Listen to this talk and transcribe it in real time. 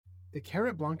The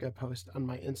Carrot Blanca post on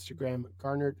my Instagram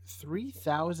garnered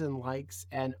 3,000 likes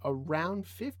and around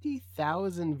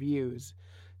 50,000 views.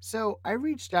 So I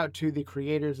reached out to the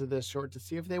creators of this short to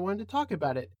see if they wanted to talk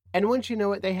about it. And once you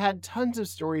know it, they had tons of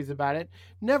stories about it,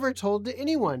 never told to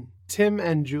anyone. Tim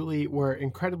and Julie were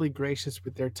incredibly gracious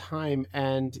with their time,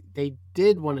 and they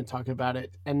did want to talk about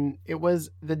it. And it was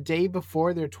the day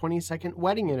before their 22nd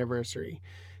wedding anniversary.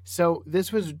 So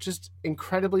this was just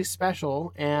incredibly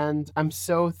special, and I'm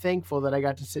so thankful that I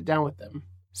got to sit down with them.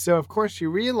 So, of course,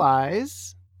 you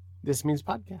realize this means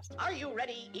podcast. Are you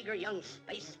ready, eager young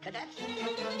space cadets?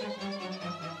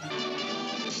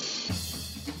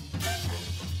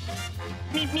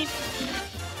 Meep, meep.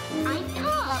 I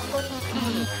talk,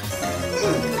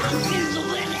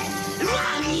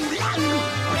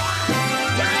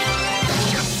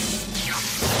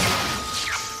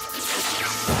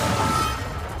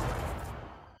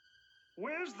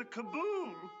 Where's the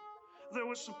kaboom? There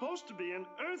was supposed to be an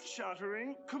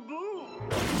earth-shattering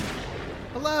kaboom.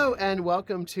 Hello, and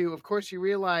welcome to Of Course You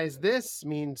Realize This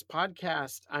Means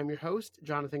Podcast. I'm your host,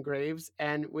 Jonathan Graves,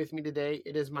 and with me today,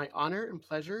 it is my honor and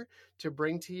pleasure to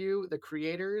bring to you the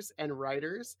creators and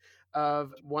writers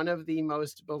of one of the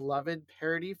most beloved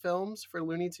parody films for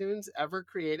Looney Tunes ever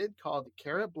created, called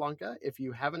Carrot Blanca. If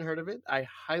you haven't heard of it, I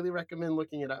highly recommend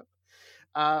looking it up.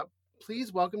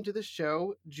 Please welcome to the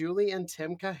show, Julie and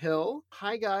Tim Cahill.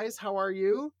 Hi, guys. How are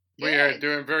you? We are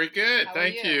doing very good. How are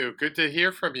Thank you? you. Good to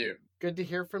hear from you. Good to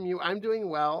hear from you. I'm doing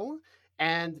well,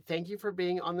 and thank you for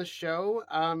being on the show.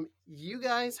 You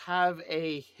guys have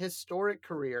a historic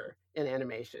career in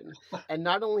animation, and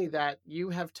not only that,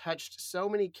 you have touched so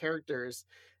many characters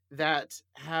that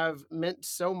have meant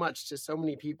so much to so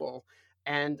many people.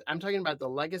 And I'm talking about the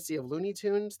legacy of Looney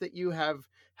Tunes that you have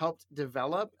helped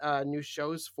develop new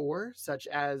shows for, such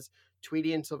as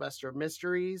Tweety and Sylvester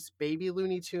Mysteries, Baby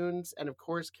Looney Tunes, and of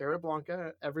course, Carrot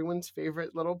Blanca, everyone's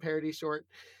favorite little parody short.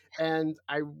 And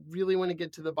I really want to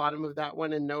get to the bottom of that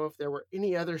one and know if there were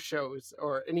any other shows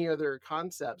or any other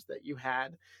concepts that you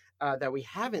had that we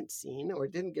haven't seen or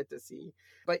didn't get to see.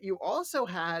 But you also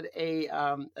had a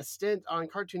stint on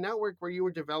Cartoon Network where you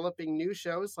were developing new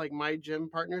shows like My Gym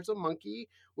Partner's a Monkey,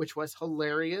 which was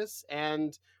hilarious.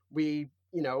 And we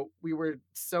were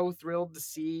so thrilled to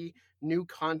see new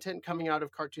content coming out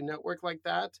of Cartoon Network like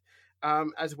that,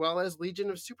 as well as Legion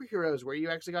of Superheroes, where you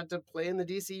actually got to play in the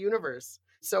DC universe.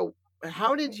 So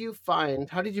how did you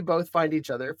both find each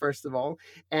other, first of all?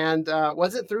 And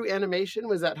was it through animation?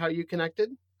 Was that how you connected?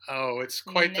 Oh, it's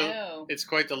quite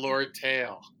the lurid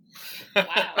tale. Wow.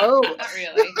 Oh. Not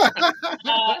really.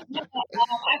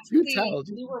 Actually,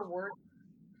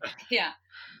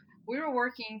 we were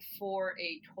working for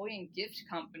a toy and gift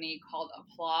company called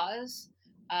Applause.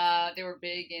 They were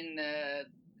big in the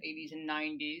 80s and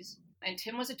 90s. And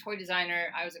Tim was a toy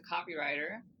designer. I was a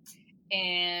copywriter.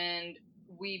 And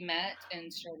we met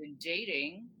and started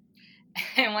dating.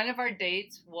 And one of our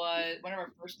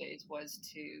first dates was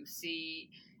to see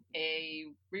a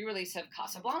re-release of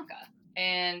Casablanca.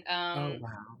 And Oh,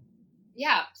 wow.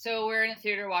 yeah, so we're in a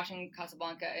theater watching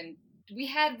Casablanca, and we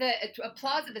had the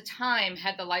Applause at the time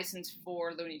had the license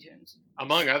for Looney Tunes,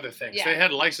 Among other things. Yeah. They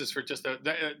had license for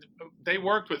they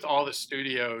worked with all the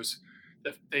studios.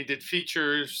 They did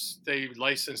features. They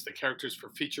licensed the characters for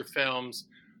feature films,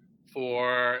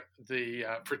 for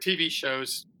TV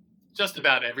shows, just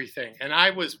about everything. And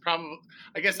I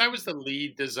guess I was the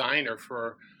lead designer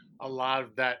for a lot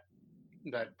of that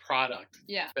product.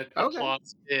 Yeah. That Okay.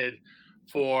 Applause did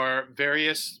for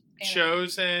various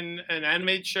shows and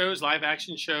animated shows, live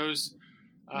action shows,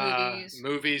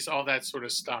 movies, all that sort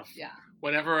of stuff. Yeah.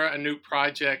 Whenever a new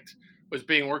project was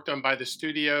being worked on by the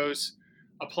studios,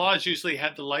 Applause usually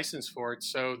had the license for it.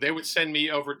 So they would send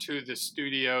me over to the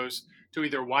studios to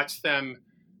either watch them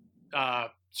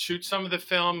shoot some of the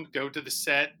film, go to the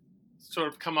set, sort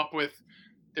of come up with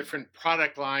different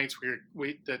product lines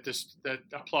that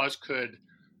Applause could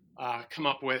come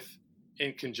up with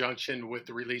in conjunction with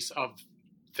the release of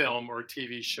film or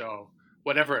TV show,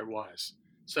 whatever it was.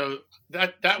 So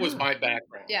that was my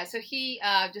background. Yeah, so he,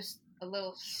 just a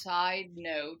little side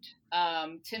note,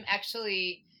 Tim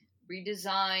actually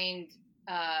redesigned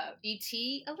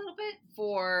E.T. a little bit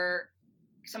for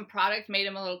some product, made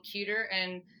him a little cuter,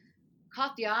 and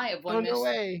caught the eye of one. Oh, no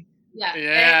way. Yeah.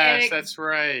 Yes, and that's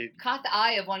right. Caught the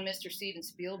eye of one Mr. Steven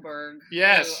Spielberg.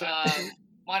 Yes. Who,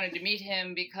 wanted to meet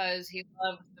him because he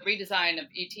loved the redesign of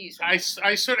E.T. I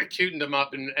sort of cutened him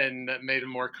up and made him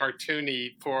more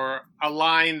cartoony for a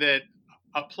line that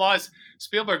Applause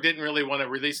Spielberg didn't really want to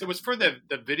release. It was for the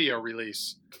video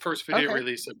release, first video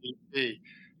release of E.T.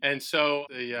 And so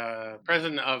the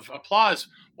president of Applause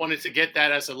wanted to get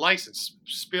that as a license.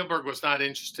 Spielberg was not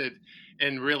interested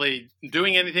in really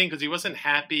doing anything because he wasn't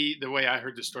happy, the way I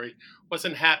heard the story,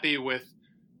 wasn't happy with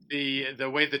the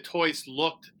way the toys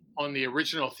looked on the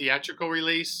original theatrical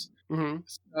release. Mm-hmm.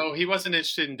 So he wasn't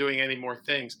interested in doing any more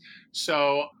things.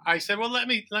 So I said, well, let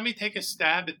me take a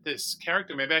stab at this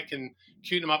character. Maybe I can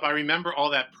cute him up. I remember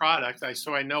all that product,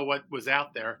 so I know what was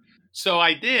out there. So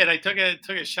I did. I took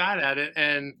a shot at it,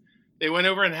 and they went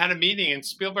over and had a meeting. And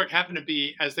Spielberg happened to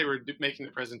be, as they were making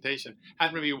the presentation,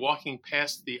 happened to be walking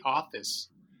past the office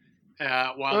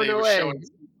while they were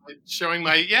showing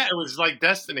my, it was like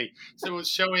destiny. So it was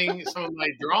showing some of my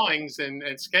drawings and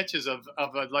sketches of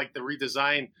like the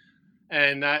redesign.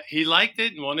 And he liked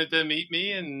it and wanted to meet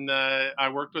me, and I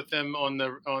worked with him on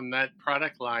that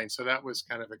product line. So that was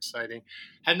kind of exciting.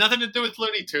 Had nothing to do with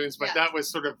Looney Tunes, but that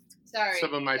was sort of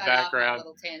some of my background.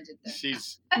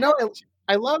 No,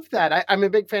 I love that. I'm a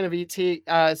big fan of E.T.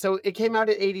 So it came out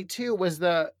in '82. Was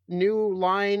the new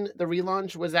line, the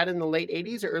relaunch, was that in the late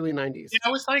 '80s or early '90s? Yeah,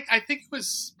 it was like, I think it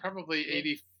was probably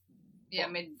 80. Yeah,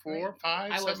 four,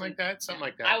 five, something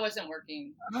like that. I wasn't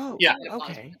working. Oh, yeah.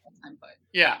 Okay. Time, but.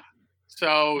 Yeah.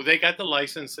 So they got the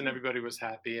license and everybody was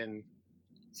happy. And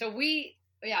so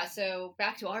so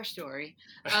back to our story.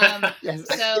 Yes.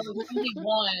 So we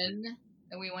won,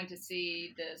 and we went to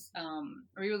see this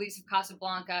re-release of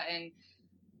Casablanca, and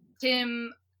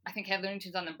Tim, I think, had Looney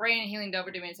Tunes on the brain, and he leaned over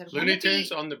to me and said, Looney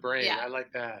Tunes on the brain. Yeah. I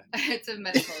like that. It's a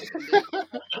medical condition.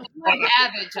 Like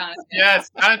Avid, Jonathan. Yes,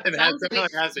 Jonathan has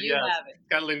it. Yes. Have it.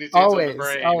 Got Looney Tunes Always, on the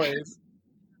brain. Always.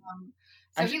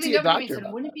 So he leaned over to me and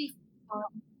said, wouldn't it be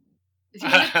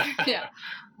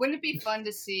wouldn't it be fun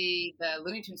to see the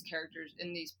Looney Tunes characters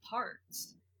in these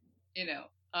parts,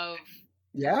 of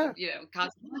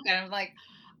Casablanca? And I'm like,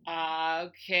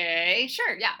 okay,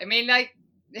 sure, yeah. I mean, like,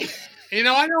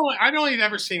 I'd only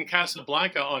ever seen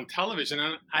Casablanca on television,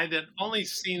 and I'd only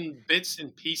seen bits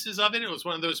and pieces of it. It was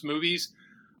one of those movies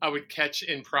I would catch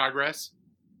in progress,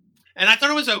 and I thought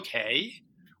it was okay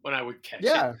when I would catch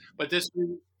it. But this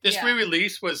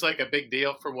re-release was like a big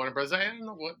deal for Warner Bros. I don't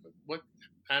know what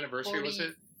anniversary was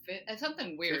it?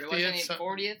 Something weird. 50th, it wasn't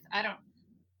 40th. I don't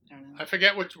know. I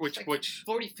forget which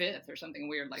 45th or something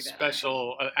weird like that.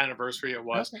 Special anniversary it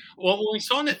was. Okay. Well, when we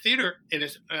saw it in the theater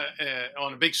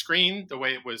on a big screen, the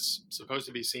way it was supposed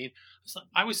to be seen,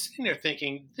 I was sitting there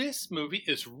thinking, this movie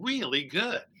is really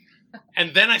good.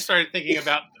 And then I started thinking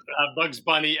about Bugs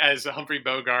Bunny as Humphrey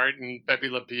Bogart and Pepe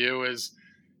Le Pew as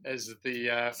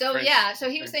the so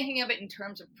he was thinking of it in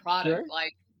terms of product,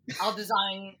 like I'll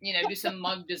design, do some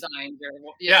mug designs or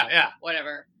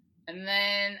whatever. And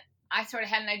then I sort of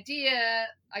had an idea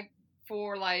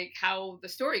for how the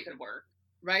story could work,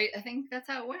 right? I think that's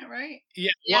how it went, right? Yeah.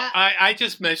 Well, I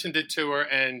just mentioned it to her,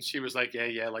 and she was like,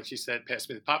 yeah, like she said, pass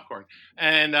me the popcorn.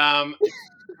 And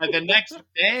the next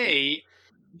day,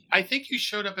 I think you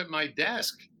showed up at my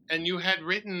desk, and you had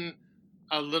written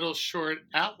a little short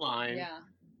outline. Yeah.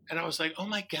 And I was like, oh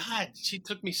my God, she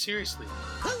took me seriously.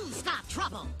 Who's got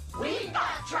trouble? We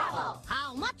got trouble.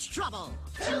 How much trouble?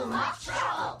 Too much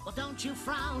trouble. Well, don't you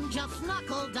frown, just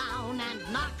knuckle down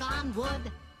and knock on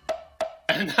wood.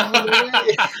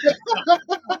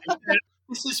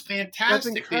 This is fantastic. That's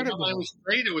incredible. It was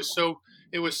great. It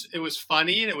was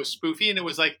funny, and it was spoofy, and it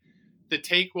was like the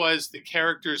take was the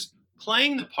characters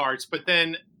playing the parts, but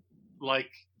then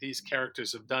like these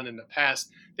characters have done in the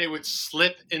past, they would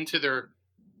slip into their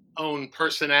own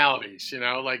personalities,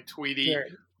 like Tweety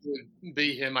would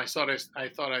be him. I thought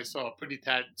I saw a Pretty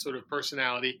Tat sort of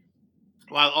personality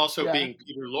while also being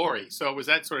Peter Lorre. So it was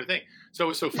that sort of thing. So it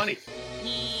was so funny.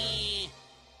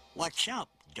 What's up,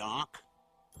 Doc?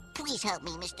 Please help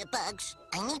me, Mr. Bugs.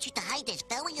 I need you to hide this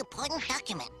very important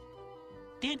document.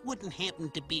 That wouldn't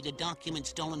happen to be the document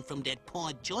stolen from that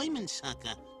poor German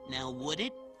sucker, now would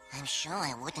it? I'm sure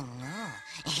I wouldn't know.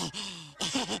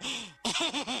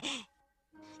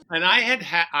 And I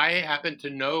happened to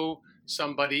know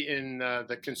somebody in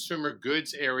the consumer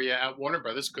goods area at Warner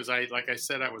Brothers because like I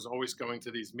said, I was always going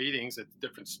to these meetings at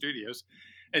different studios.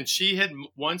 And she had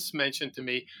once mentioned to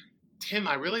me, Tim,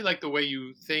 I really like the way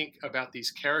you think about these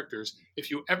characters.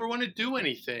 If you ever want to do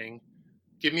anything,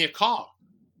 give me a call.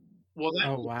 Well,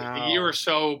 that a year or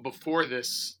so before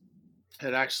this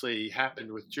had actually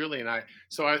happened with Julie and I.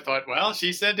 So I thought, well,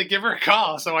 she said to give her a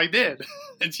call. So I did.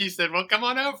 And she said, well, come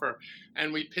on over.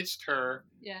 And we pitched her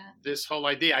this whole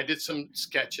idea. I did some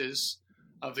sketches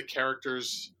of the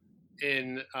characters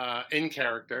in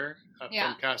character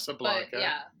from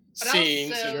Casablanca. But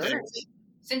scenes also, and things.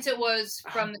 Since it was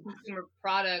from the consumer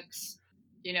products,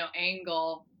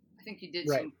 angle, I think you did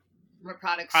some Consumer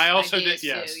Products. I also ideas did,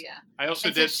 yes. too, yeah. I also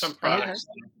And so did some products.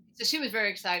 So she was very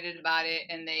excited about it,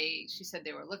 and she said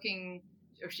they were looking,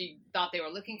 or she thought they were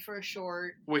looking for a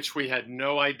short. Which we had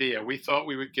no idea. We thought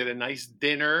we would get a nice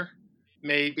dinner,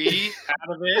 maybe,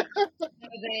 out of it.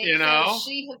 So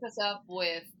she hooked us up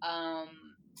with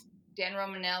Dan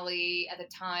Romanelli. At the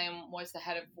time, was the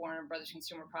head of Warner Brothers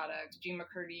Consumer Products. Gene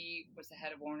McCurdy was the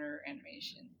head of Warner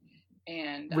Animation.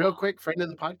 And real quick, friend of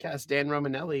the podcast, Dan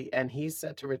Romanelli, and he's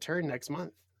set to return next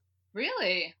month.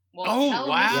 Really? Well, Oh,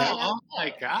 wow. Yeah. Oh,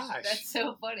 my gosh. That's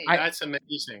so funny. That's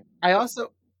amazing. I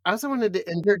also wanted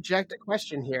to interject a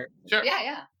question here. Sure.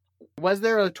 Yeah. Was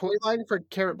there a toy line for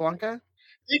Carrot Blanca?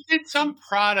 They did some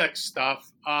product stuff.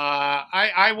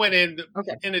 I went in,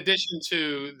 Okay. in addition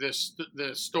to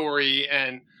the story,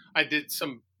 and I did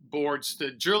some boards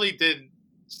that Julie did,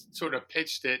 sort of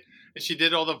pitched it, and she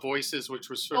did all the voices, which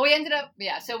was sort of... we ended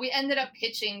up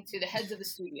pitching to the heads of the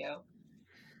studio.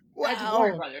 Heads of Wow.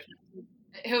 Warner Brothers.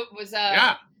 It was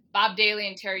Bob Daly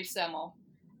and Terry Semmel.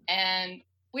 And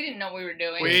we didn't know what we were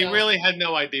doing. We really had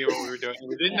no idea what we were doing.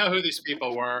 We didn't know who these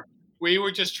people were. We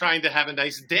were just trying to have a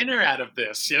nice dinner out of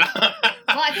this, Well,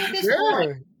 I think at this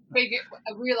point, Sure. I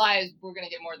realized we're going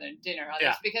to get more than a dinner out of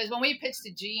Yeah. this. Because when we pitched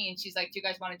to Jean, she's like, do you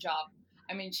guys want a job?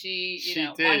 I mean, she did.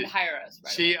 wanted to hire us.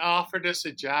 Right She away. offered us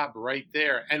a job right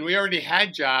there, and we already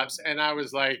had jobs. And I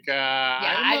was like,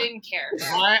 I didn't care.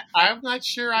 I'm not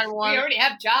sure I want. We already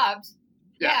have jobs.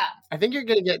 Yeah. I think you're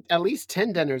going to get at least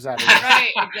 10 dinners out of it.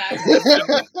 Right, exactly.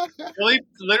 Julie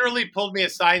literally pulled me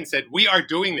aside and said, "We are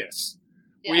doing this.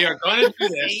 Yeah. We are going to do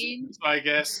this." See? So I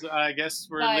guess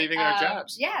we're But, leaving our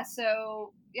jobs. Yeah.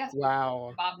 So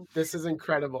Wow. Bob. This is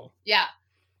incredible. Yeah,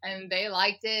 and they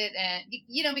liked it, and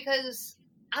because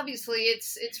obviously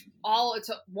it's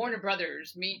Warner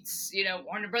Brothers meets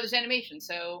Warner Brothers Animation.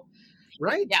 So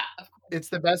Right. yeah, of course. It's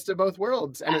the best of both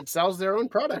worlds, and it sells their own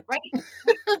product. Right.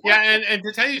 Yeah, and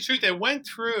to tell you the truth, it went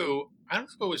through. I don't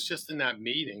know if it was just in that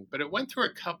meeting, but it went through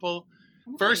a couple.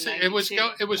 First, it was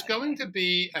going to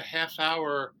be a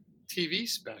half-hour TV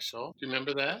special. Do you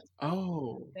remember that?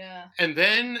 Oh. Yeah. And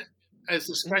then, as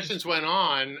discussions went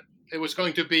on, it was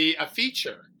going to be a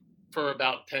feature for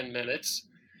about 10 minutes.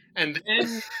 And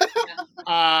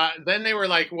then they were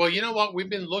like, well, you know what? We've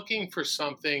been looking for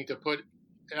something to put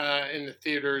in the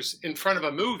theaters in front of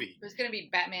a movie. It was going to be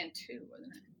Batman 2,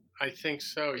 wasn't it? I think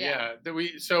so, Yeah.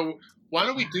 So why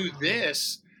don't we do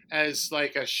this as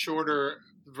like a shorter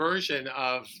version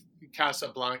of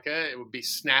Casablanca? It would be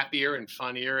snappier and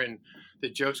funnier, and the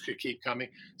jokes could keep coming.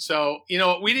 So,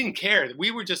 we didn't care.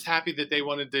 We were just happy that they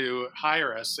wanted to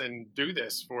hire us and do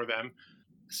this for them.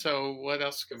 So what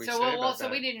else can we say about that? So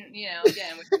we didn't,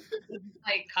 again, we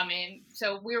like come in.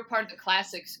 So we were part of the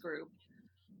Classics group.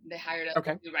 They hired us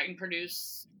to write and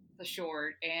produce the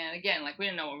short. And again, like we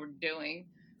didn't know what we were doing.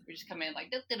 We just come in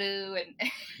like do and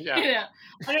yeah.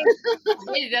 I don't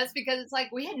know. Hated us because it's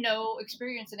like we had no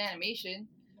experience in animation.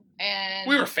 And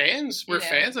we were fans. We're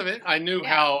fans of it. I knew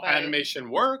how animation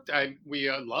worked. We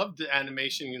loved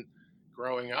animation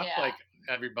growing up, like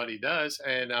everybody does.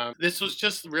 And this was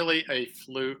just really a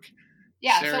fluke.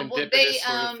 Yeah. Serendipitous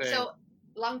sort of thing. So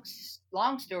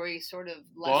long story, sort of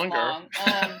less Longer. long.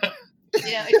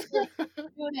 It took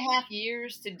 2.5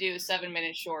 years to do a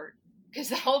 7-minute short because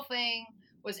the whole thing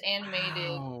was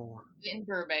animated in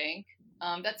Burbank.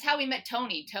 That's how we met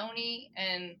Tony. Tony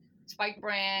and Spike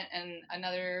Brandt and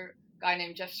another guy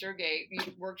named Jeff Sergey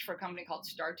worked for a company called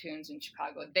Star Tunes in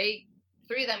Chicago. Three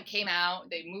of them came out.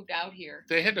 They moved out here.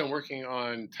 They had been working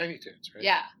on Tiny Toons, right?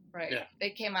 Yeah, right. Yeah.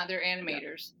 They came out. They're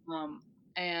animators.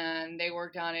 And they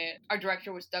worked on it. Our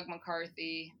director was Doug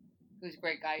McCarthy, who's a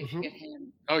great guy. You should get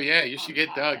him. Oh, yeah. You should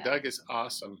get Doug. Doug is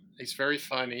awesome. He's very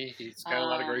funny. He's got a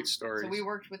lot of great stories. So we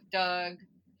worked with Doug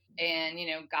and,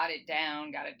 got it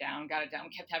down. We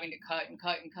kept having to cut and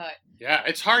cut and cut. Yeah,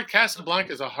 it's hard.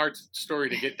 Casablanca is a hard story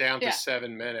to get down to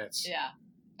 7 minutes. Yeah.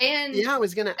 And I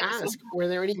was going to ask, were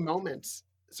there any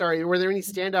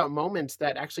standout moments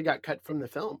that actually got cut from the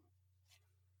film?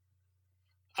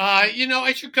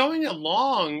 As you're going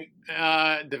along,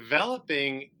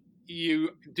 developing,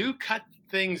 you do cut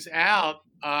things out,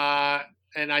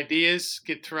 and ideas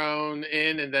get thrown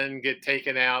in and then get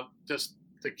taken out just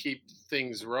to keep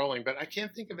things rolling. But I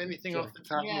can't think of anything off the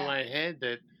top of my head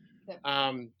that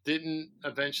didn't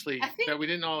eventually, that we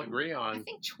didn't all agree on. I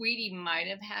think Tweety might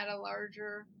have had a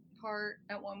larger part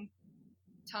at one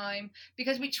time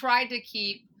because we tried to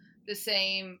keep the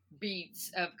same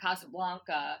beats of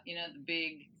Casablanca, the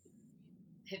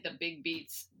big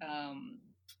beats,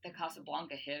 the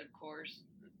Casablanca hit, of course.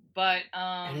 But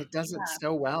and it does it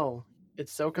so well.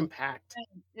 It's so compact.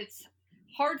 It's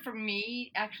hard for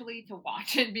me actually to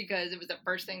watch it because it was the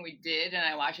first thing we did, and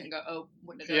I watched it and go, "Oh,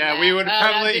 wouldn't have done that. We would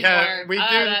probably have. We do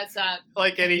that's not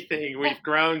like anything. We've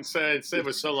grown since it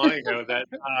was so long ago that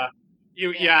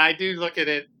I do look at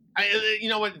it. You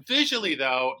know what? Visually,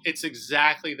 though, it's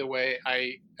exactly the way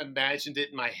I imagined it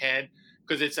in my head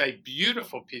because it's a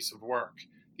beautiful piece of work.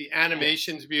 The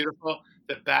animation's beautiful.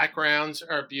 The backgrounds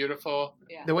are beautiful.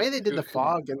 Yeah. The way they did the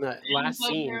fog in the last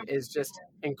scene is just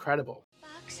incredible.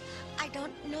 Bugs, I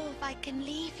don't know if I can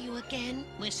leave you again.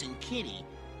 Listen, Kitty,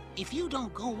 if you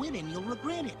don't go with him, you'll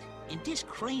regret it. In this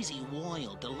crazy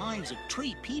world, the lives of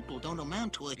 3 people don't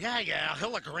amount to a... Yeah,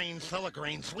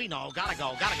 Hilligreens, we know, gotta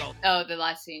go. Oh, the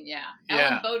last scene, yeah.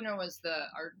 Alan Bodner was the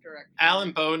art director.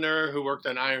 Alan Bodner, who worked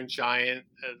on Iron Giant,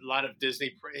 a lot of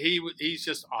Disney, he's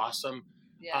just awesome.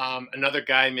 Yeah. Another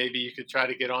guy maybe you could try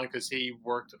to get on because he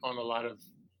worked on a lot of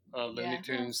Looney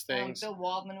Tunes things. Bill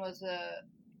Waldman was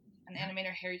an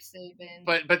animator, Harry Sabin.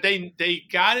 But they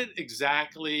got it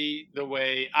exactly the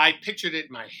way I pictured it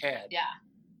in my head. Yeah.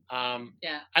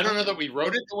 I don't know that we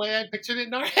wrote it the way I pictured it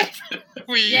in our head.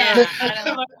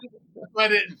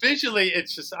 But visually,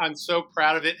 it's just, I'm so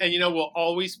proud of it. And, we'll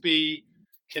always be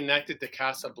connected to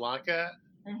Casablanca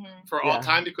for all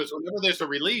time because whenever there's a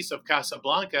release of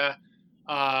Casablanca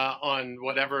on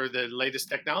whatever the latest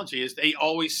technology is, they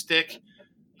always stick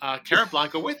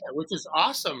Carablanca with it, which is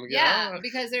awesome. You know?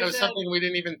 Because there's something we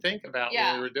didn't even think about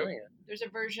when we were doing it. There's a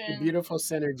version. The beautiful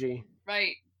synergy.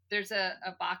 Right. There's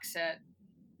a box set.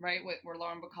 Right, where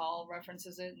Lauren Bacall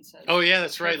references it and says, "Oh yeah,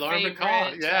 that's right, Lauren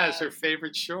Bacall. Yeah, it's her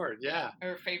favorite short. Yeah,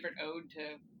 her favorite ode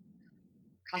to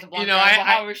Casablanca.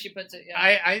 However she puts it.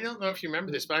 Yeah. I don't know if you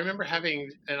remember this, but I remember having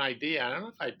an idea. I don't know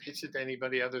if I pitched it to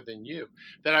anybody other than you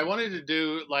that I wanted to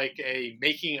do like a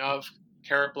making of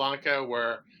Carablanca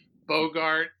where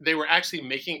Bogart. They were actually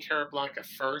making Carablanca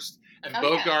first, and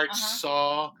Bogart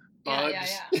saw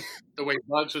Bugs, the way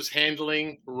Bugs was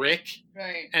handling Rick,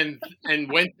 right, and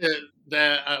went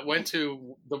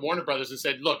to the Warner Brothers and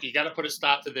said, "Look, you got to put a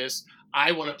stop to this.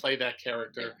 I want to play that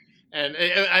character." And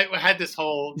I had this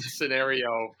whole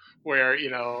scenario where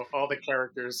all the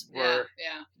characters were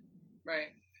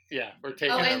were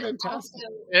taken over.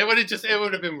 It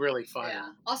would have been really fun.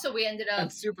 Yeah. Also, we ended up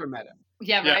and super meta.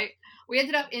 Yeah, right. We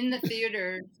ended up in the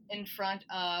theater in front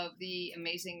of the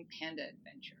Amazing Panda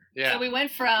Adventure. Yeah. So we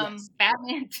went from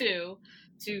Batman 2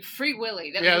 to Free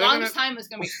Willy. The longest time was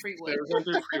going to be Free Willy.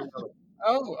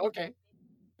 Oh, okay.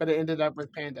 But it ended up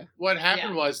with Panda. What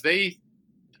happened was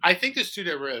I think the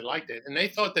studio really liked it, and they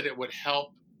thought that it would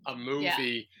help a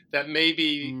movie that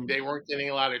maybe they weren't getting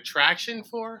a lot of traction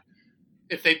for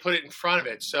if they put it in front of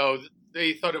it. So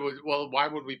they thought it would, why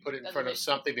would we put it in front of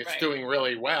something that's doing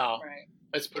really well? Right.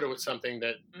 Let's put it with something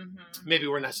that maybe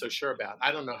we're not so sure about.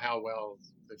 I don't know how well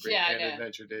The Great Panda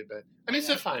Adventure did, but I mean, it's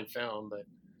a fine film, but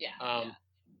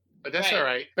but that's all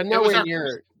right. But nowhere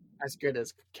near as good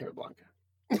as Carablanca.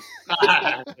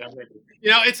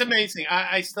 It's amazing.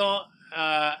 I still,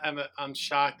 I'm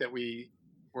shocked that we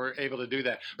were able to do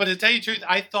that. But to tell you the truth,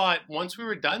 I thought once we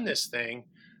were done this thing,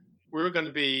 we were going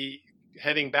to be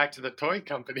heading back to the toy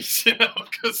companies,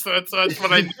 because that's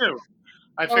what I knew.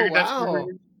 I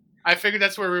figured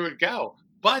that's where we would go.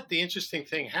 But the interesting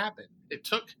thing happened. It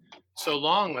took so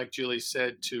long, like Julie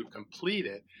said, to complete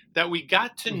it, that we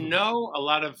got to know a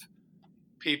lot of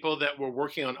people that were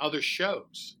working on other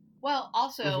shows. Well,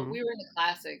 also, we were in the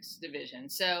classics division.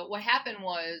 So what happened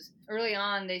was early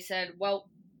on, they said, well,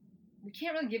 we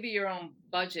can't really give you your own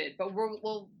budget, but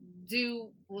we'll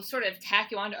sort of tack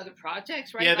you onto other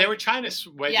projects, right? Yeah, they were trying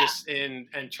to wedge us in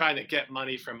and trying to get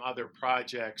money from other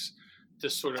projects to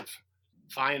sort of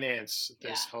finance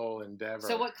this whole endeavor.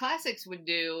 So what Classics would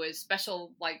do is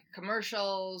special like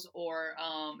commercials, or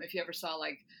if you ever saw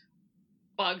like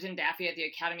Bugs and Daffy at the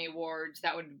Academy Awards,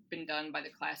 that would have been done by the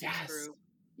Classics crew.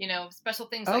 Special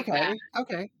things like that.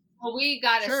 Okay. Well, we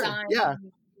got assigned.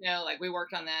 Yeah. Like we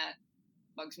worked on that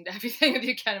Bugs and Daffy thing at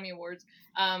the Academy Awards.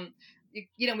 We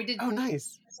did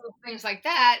nice things like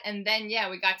that, and then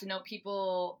we got to know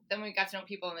people. Then we got to know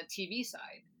people on the TV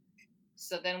side.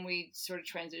 So then we sort of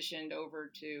transitioned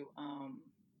over to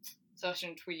Sylvester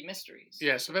and Tweety Mysteries.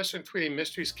 Yeah, Sylvester and Tweety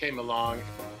Mysteries came along.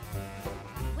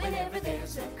 Whenever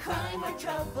there's a crime or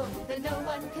trouble that no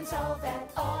one can solve at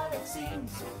all, it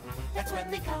seems. That's when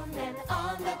they come and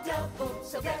on the double,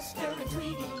 Sylvester and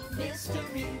Tweety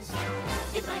Mysteries.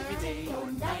 It might be day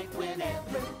or night,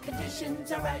 whenever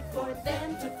conditions are right for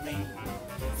them to flee.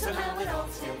 Somehow it all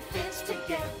still fits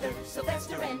together,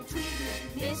 Sylvester and Tweety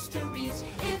Mysteries.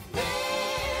 If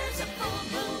there's a full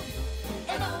moon,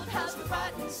 an old house with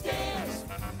rotten stairs,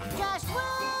 just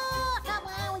walk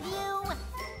around you.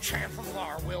 Chances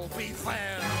are we'll be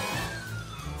found.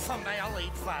 Someday I'll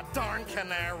eat that darn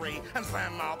canary, and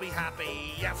then I'll be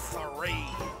happy, yes sirree.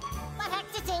 But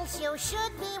Hector thinks you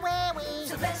should be wary.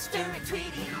 Sylvester and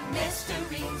Tweety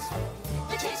mysteries.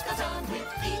 The chase goes on with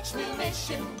each new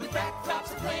mission, with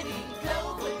backdrops aplenty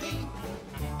globally.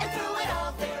 And through it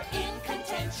all, they're in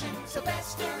contention.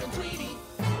 Sylvester and Tweety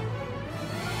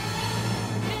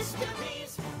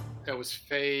mysteries. That was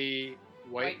Faye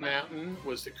White Mountain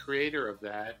was the creator of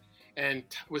that. And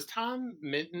was Tom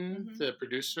Minton the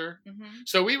producer?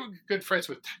 So we were good friends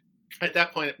with, at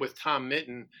that point, with Tom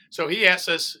Minton. So he asked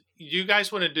us, you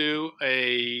guys want to do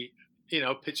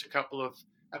pitch a couple of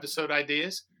episode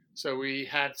ideas? So we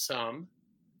had some,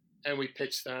 and we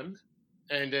pitched them.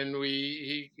 And then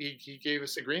he gave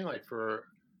us a green light for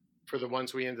the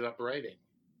ones we ended up writing.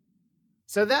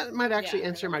 So that might actually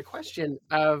answer my question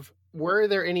of, were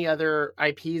there any other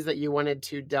IPs that you wanted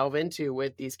to delve into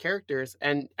with these characters?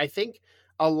 And I think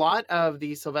a lot of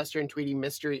the Sylvester and Tweety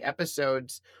mystery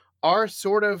episodes are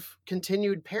sort of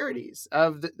continued parodies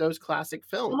of those classic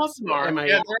films. Some of them are.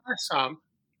 Yeah, there are some.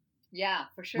 Yeah,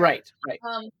 for sure. Right.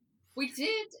 We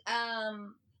did,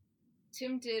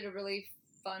 Tim did a really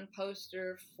fun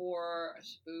poster for a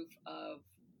spoof of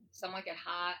Some Like It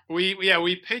Hot.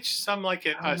 We pitched Some Like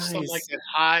It, Some Like It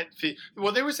Hot.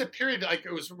 Well, there was a period, like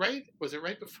was it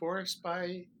right before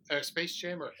Space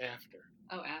Jam or after?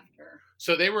 Oh, after.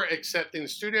 So they were accepting, the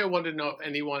studio wanted to know if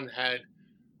anyone had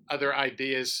other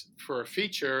ideas for a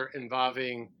feature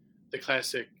involving the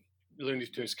classic Looney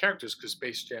Tunes characters, because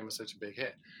Space Jam was such a big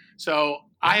hit. So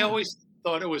I always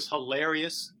thought it was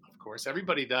hilarious, of course,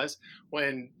 everybody does,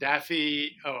 when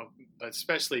Daffy,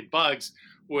 especially Bugs,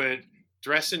 would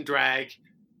dress and drag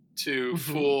to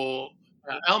fool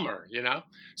Elmer,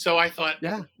 So I thought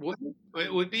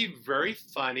it would be very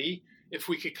funny if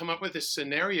we could come up with a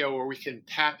scenario where we can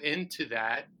tap into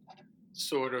that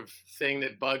sort of thing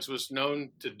that Bugs was known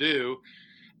to do,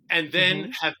 and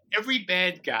then have every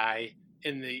bad guy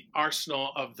in the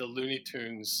arsenal of the Looney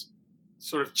Tunes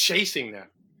sort of chasing them.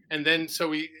 And then so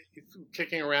we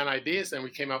kicking around ideas, and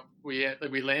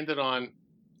we landed on,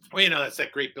 that's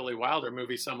that great Billy Wilder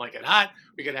movie, Some Like It Hot.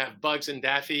 We could have Bugs and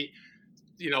Daffy,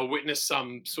 witness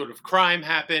some sort of crime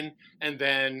happen, and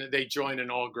then they join an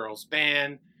all-girls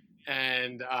band,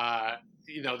 and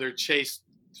they're chased,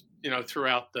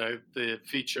 throughout the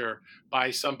feature by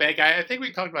some bad guy. I think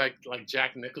we talked about like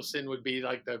Jack Nicholson would be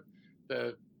like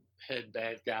the head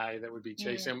bad guy that would be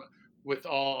chasing him with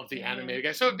all of the animated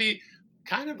guys. So it'd be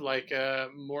kind of like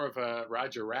more of a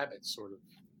Roger Rabbit sort of.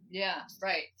 Yeah,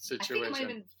 right. Situation. I think it might have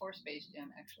been before Space Jam,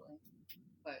 actually.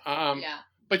 But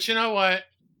But you know what?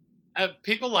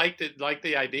 People liked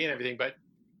the idea and everything, but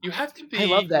you have to be. I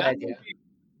love that idea.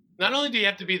 Not only do you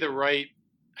have to be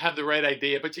have the right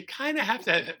idea, but you kind of have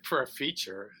to have it for a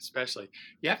feature, especially.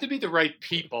 You have to be the right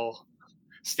people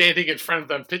standing in front of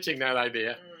them pitching that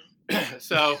idea.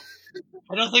 So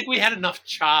I don't think we had enough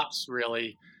chops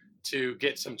really to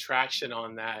get some traction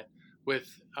on that with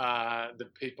the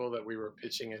people that we were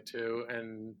pitching it to.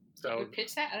 And so we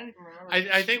pitched that? I don't even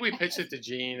remember. I think we pitched it to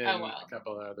Gene and a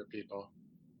couple of other people.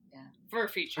 Yeah, for a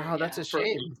feature. Oh, that's a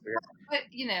shame. But,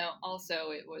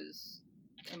 also it was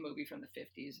a movie from the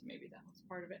 50s. Maybe that was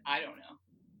part of it. I don't know.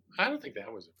 I don't think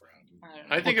that was a problem.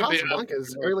 I think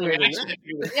Casablanca's earlier than that.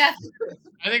 Yes.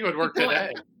 I think it would work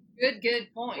today.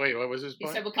 Good point. Wait, what was his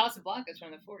point? He said, Casablanca's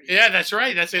from the 40s. Yeah, that's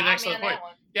right. That's an excellent point.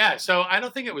 Yeah, so I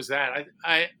don't think it was that.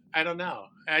 I don't know.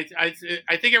 I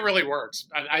think it really works.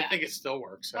 I think it still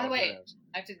works. So by the way,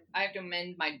 I have to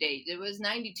amend my date. It was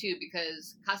 92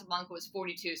 because Casablanca was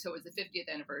 42, so it was the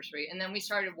 50th anniversary. And then we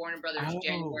started Warner Brothers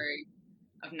January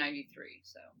of 93.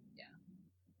 So, yeah.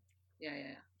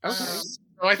 Okay. So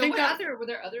I think were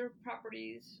there other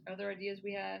properties, other ideas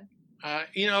we had?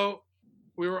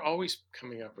 We were always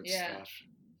coming up with stuff.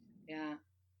 Yeah.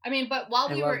 I mean, but while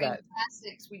we were in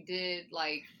classics, we did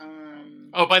like.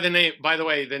 By the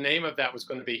way, the name of that was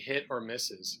going to be Hit or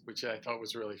Misses, which I thought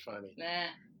was really funny.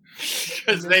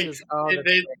 Because they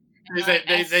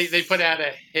put out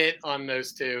a hit on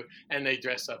those two, and they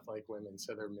dress up like women,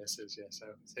 so they're misses. Yeah, so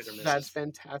it's Hit or Misses. That's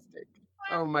fantastic.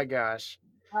 Oh my gosh.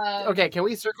 Okay, can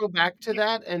we circle back to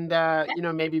that and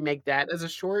maybe make that as a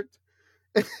short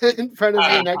in front of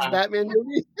the next Batman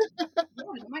movie?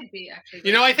 It might be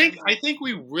actually. I think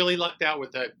we really lucked out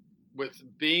with that, with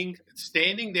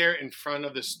standing there in front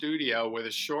of the studio with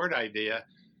a short idea,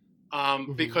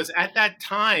 because at that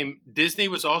time Disney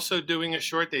was also doing a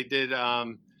short. They did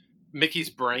Mickey's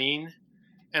Brain,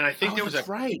 and I think there was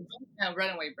Runaway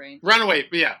Brain. Runaway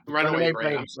Brain. Runaway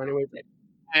Brain.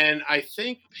 And I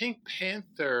think Pink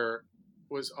Panther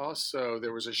was also,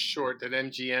 there was a short that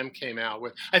MGM came out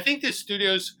with. I think the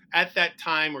studios at that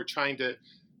time were trying to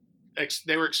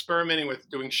they were experimenting with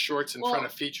doing shorts in front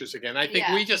of features again. I think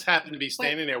we just happened to be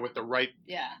standing there with the right.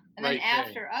 Yeah, and then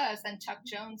after us, then Chuck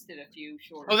Jones did a few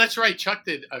shorts. Oh, that's right. Chuck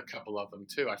did a couple of them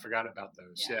too. I forgot about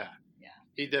those. Yeah.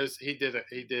 He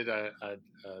did a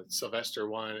Sylvester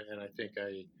one, and I think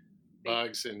a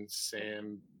Bugs and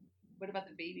Sam. What about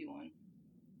the baby one?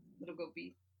 Little Go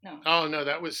Beat? No. Oh no,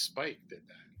 that was Spike did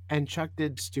that. And Chuck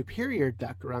did Superior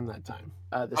Duck around that time.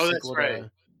 That's right.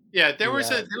 There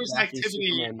was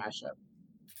activity.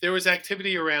 There was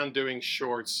activity around doing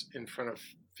shorts in front of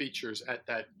features at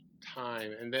that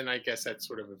time, and then I guess that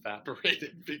sort of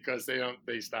evaporated because they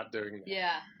stopped doing that.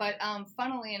 Yeah, but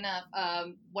funnily enough,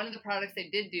 one of the products they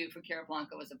did do for Cara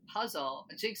Blanca was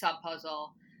a jigsaw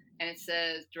puzzle, and it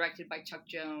says directed by Chuck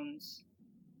Jones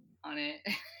on it.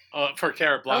 For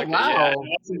Cara Blanca,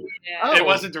 it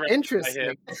wasn't directed by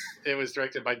him. It was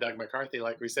directed by Doug McCarthy,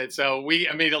 like we said. So we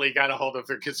immediately got a hold of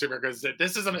the consumer goods and said,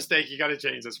 "This is a mistake. You got to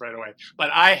change this right away." But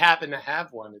I happen to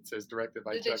have one. It says directed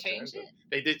by Chuck Jones. Did they change it?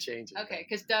 They did change it. Okay,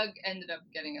 because Doug ended up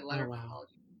getting a letter of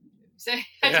apology. So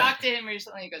I talked to him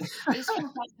recently. He goes, "I just came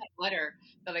across that letter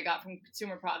that I got from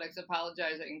Consumer Products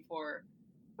apologizing for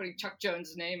putting Chuck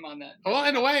Jones' name on that." Well,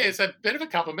 in a way, it's a bit of a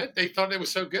compliment. They thought it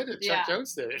was so good that Chuck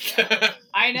Jones did it. Yeah.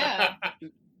 I know.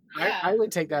 I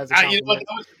would take that as a compliment.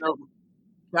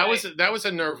 That was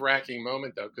a nerve-wracking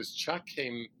moment, though, because Chuck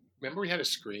came. Remember, we had a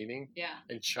screening. Yeah.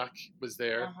 And Chuck was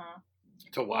there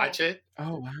to watch it.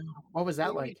 Oh wow! What was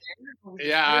that like?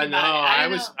 Yeah, I know.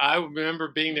 I remember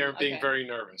being there, and being very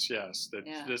nervous. Yes,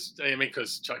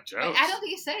 because Chuck Jones. I don't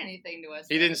think he said anything to us.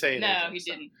 He didn't say anything. No, he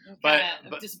didn't. But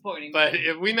disappointing. But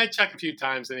we met Chuck a few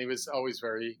times, and he was always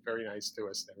very, very nice to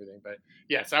us and everything. But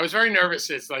yes, I was very nervous.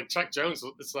 It's like Chuck Jones.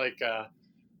 It's like I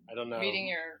don't know. Meeting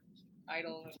your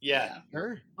idol. Yeah.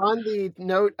 Sure. On the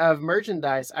note of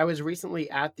merchandise, I was recently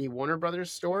at the Warner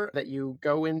Brothers store that you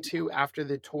go into after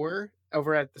the tour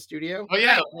over at the studio. Oh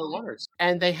yeah, Warner's.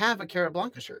 And they have a Cara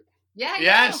Blanca shirt. Yeah.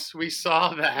 Yes, we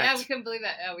saw that. Yeah, we couldn't believe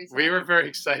that. Yeah, we were very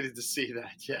excited to see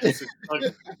that. Yes,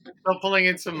 still pulling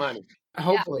in some money.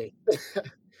 Hopefully. Yeah.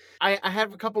 I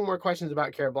have a couple more questions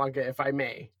about Cara Blanca, if I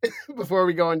may, before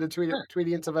we go into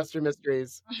Tweety and Sylvester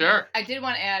Mysteries. Sure. I did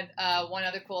want to add one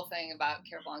other cool thing about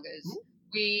Cara Blanca is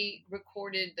we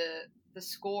recorded the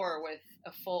score with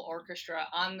a full orchestra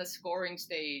on the scoring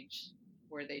stage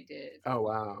where they did. Oh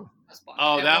wow!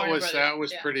 Oh, that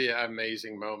was pretty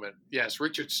amazing moment. Yes,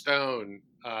 Richard Stone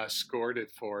scored it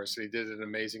for us. He did an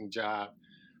amazing job.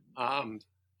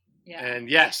 And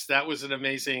yes, that was an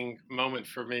amazing moment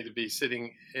for me to be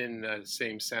sitting in the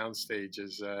same soundstage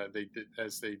as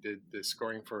they did the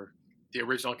scoring for the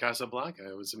original Casablanca.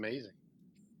 It was amazing.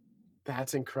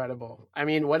 That's incredible. I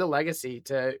mean, what a legacy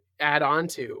to add on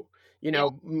to. You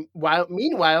know,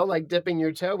 meanwhile, like dipping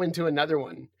your toe into another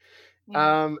one.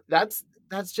 That's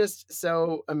just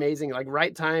so amazing. Like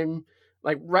right time,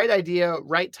 like right idea,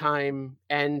 right time,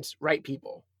 and right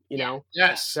people. You know?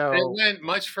 Yes. So it went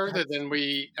much further than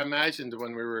we imagined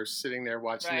when we were sitting there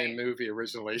watching the movie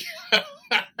originally.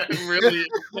 It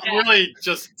really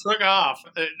just took off.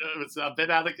 It was a bit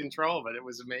out of control, but it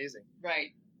was amazing.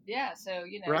 Right. Yeah. So,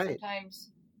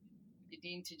 sometimes you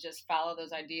need to just follow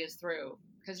those ideas through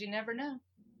because you never know.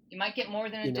 You might get more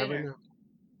than a dinner. Never know.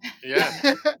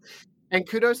 Yeah. And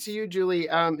kudos to you, Julie.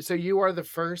 So you are the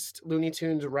first Looney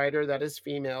Tunes writer that is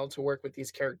female to work with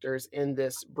these characters in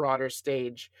this broader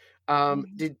stage.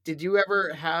 Did you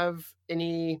ever have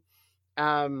any,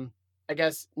 I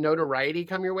guess, notoriety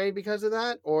come your way because of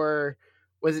that? Or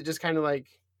was it just kind of like,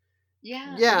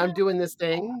 I'm doing this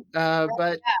thing,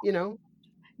 but,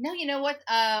 No, you know what?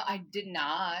 I did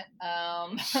not.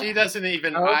 She doesn't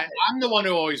even. Okay. I'm the one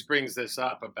who always brings this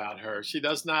up about her. She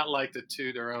does not like to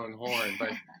toot her own horn,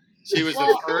 but she was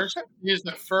the first. She was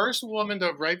the first woman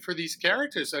to write for these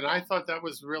characters, and I thought that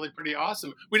was really pretty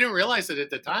awesome. We didn't realize it at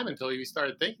the time until we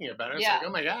started thinking about it. It's like, oh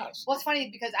my gosh. Well, it's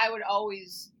funny because I would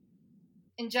always,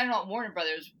 in general, Warner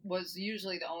Brothers was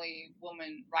usually the only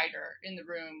woman writer in the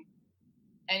room.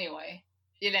 Anyway,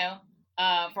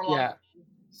 for a long time.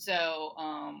 So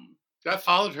that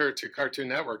followed her to Cartoon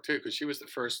Network too, because she was the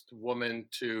first woman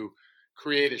to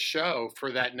create a show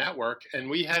for that network, and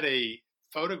we had a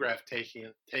photograph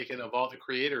taken of all the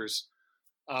creators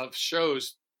of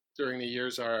shows during the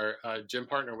years our gym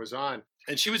partner was on,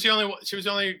 and she was the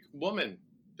only woman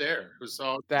there. It was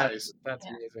all guys. That's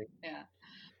amazing. Yeah,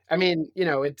 I mean,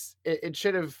 it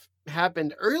should have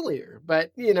happened earlier,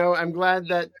 but I'm glad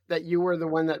that you were the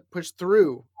one that pushed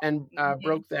through and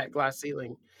broke that glass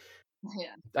ceiling.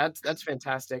 Yeah, that's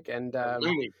fantastic. And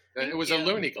it was a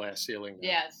Looney glass ceiling.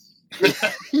 Yes.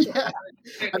 Yeah,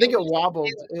 I think it wobbled.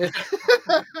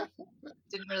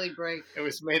 Did didn't really break. It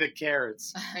was made of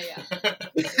carrots. Yeah.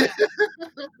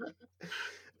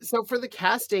 So for the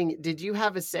casting, did you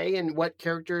have a say in what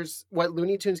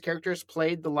Looney Tunes characters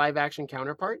played the live action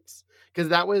counterparts? Because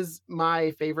that was my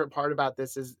favorite part about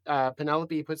this is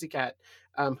Penelope Pussycat,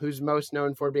 who's most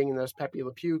known for being in those Pepe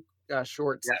Le Pew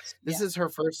shorts. Yes. This is her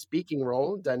first speaking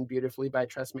role, done beautifully by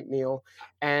Tress MacNeille,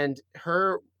 and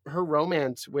her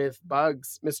romance with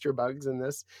Bugs, Mr. Bugs in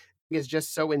this, is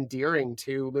just so endearing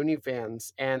to Looney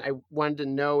fans. And I wanted to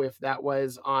know if that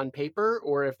was on paper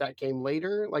or if that came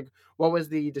later. Like, what was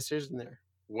the decision there?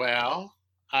 Well,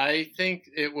 I think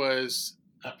it was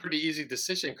a pretty easy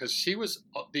decision because she was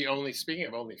the only, speaking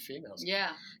of only females.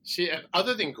 Yeah. She,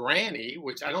 other than Granny,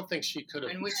 which I don't think she could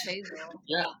have. And Witch Hazel.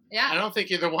 Yeah. Yeah. I don't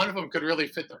think either one of them could really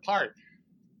fit the part.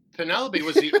 Penelope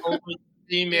was the only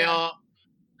female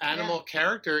animal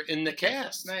character in the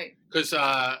cast. Right. Because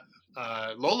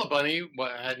Lola Bunny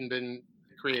hadn't been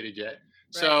created yet.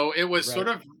 So it was sort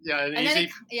of an and easy.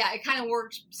 It kind of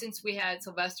worked since we had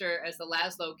Sylvester as the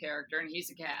Laszlo character, and he's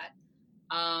a cat.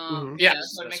 So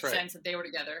it makes sense that they were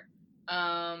together.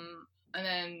 And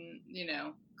then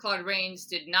Claude Rains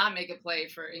did not make a play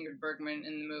for Ingrid Bergman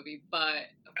in the movie, but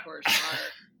of course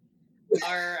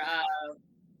our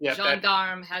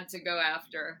gendarme had to go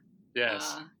after the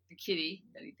kitty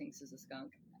that he thinks is a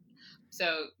skunk.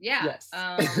 So we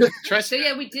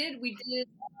did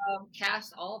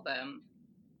cast all of them.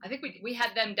 I think we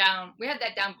had them down. We had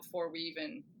that down before we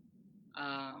even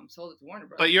sold it to Warner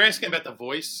Bros. But you're asking about the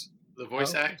voice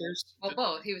actors? Well,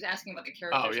 both. He was asking about the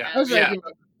characters. Oh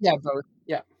yeah, both.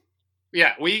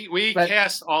 Yeah. We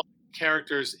cast all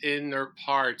characters in their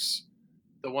parts,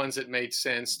 the ones that made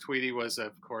sense. Tweety was,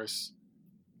 of course,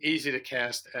 easy to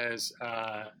cast as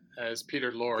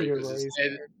Peter Lorre because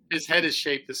his head is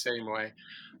shaped the same way.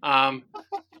 And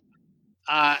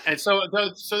so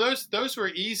those were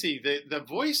easy. The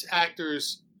voice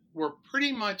actors were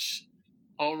pretty much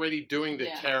already doing the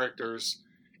characters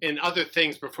in other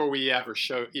things before we ever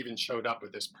showed up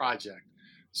with this project.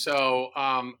 So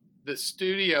the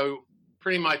studio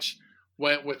pretty much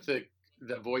went with the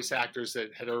voice actors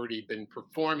that had already been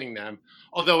performing them.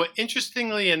 Although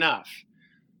interestingly enough,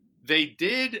 they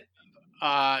did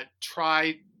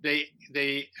try.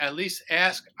 They at least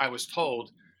asked, I was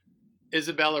told,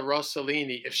 Isabella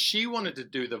Rossellini if she wanted to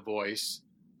do the voice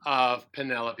of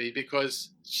Penelope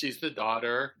because she's the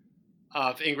daughter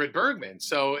of Ingrid Bergman.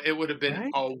 So it would have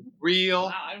been a real.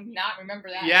 Wow, I do not remember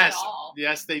that at all.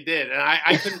 Yes, they did, and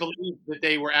I couldn't believe that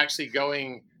they were actually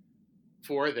going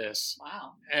for this.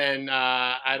 Wow. And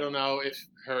I don't know if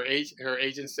her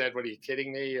agent said, "What, are you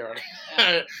kidding me?" or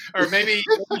or maybe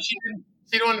she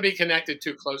didn't want to be connected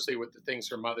too closely with the things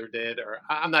her mother did, or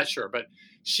I'm not sure, but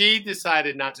she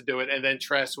decided not to do it. And then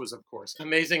Tress was, of course,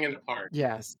 amazing in the part.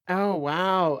 Yes. Oh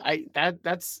wow.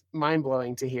 That's mind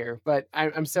blowing to hear. But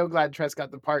I'm so glad Tress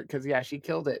got the part because she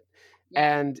killed it.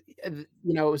 Yeah. And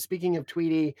speaking of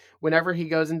Tweety, whenever he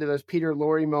goes into those Peter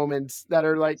Lorre moments that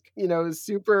are like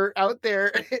super out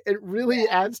there, it really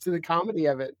adds to the comedy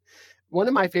of it. One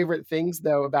of my favorite things,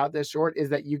 though, about this short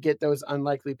is that you get those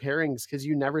unlikely pairings because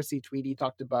you never see Tweety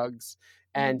talk to Bugs,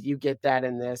 and you get that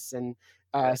in this, and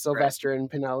Sylvester and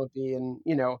Penelope, and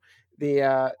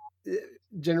the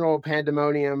General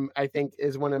Pandemonium, I think,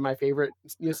 is one of my favorite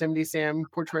Yosemite Sam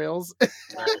portrayals.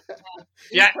 Perfect.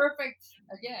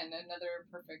 Again, another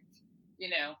perfect.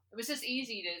 It was just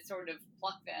easy to sort of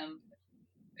pluck them.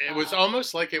 It was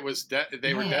almost like it was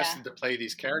they were destined to play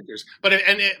these characters. But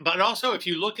also, if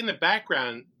you look in the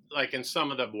background, like in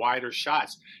some of the wider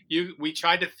shots, we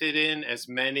tried to fit in as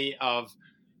many of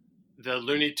the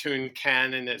Looney Tune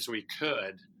canon as we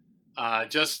could.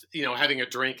 Just having a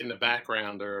drink in the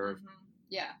background or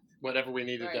whatever we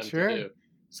needed them to do.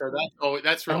 So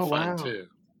that's real fun too.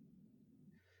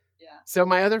 Yeah. So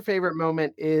my other favorite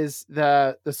moment is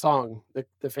the song, the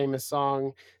famous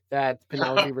song that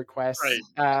Penelope requests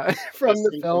from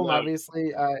the film.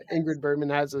 Obviously, Ingrid Bergman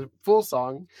has a full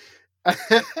song,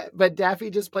 but Daffy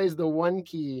just plays the one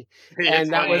key,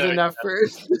 and that was enough for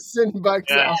to send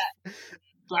Bugs off.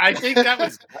 I think that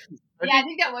was. I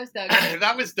think that was Doug.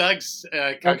 That was Doug's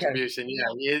contribution.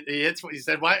 Okay. He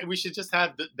said, "Why we should just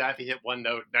have Daffy hit one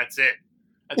note. That's it.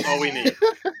 That's all we need.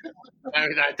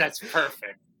 That's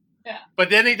perfect." Yeah. But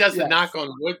then he does the knock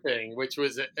on wood thing, which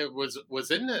was in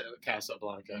the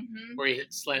Casablanca, where he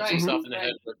slams himself in the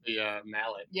head with the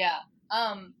mallet. Yeah.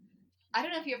 I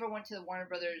don't know if you ever went to the Warner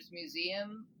Brothers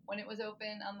Museum when it was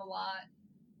open on the lot,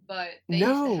 but they used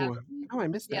to have, I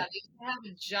missed that. Yeah, they used to have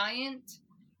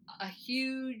a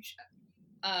huge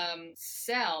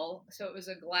cell. So it was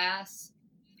a glass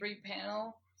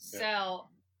 3-panel cell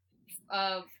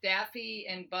of Daffy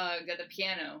and Bugs at the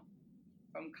piano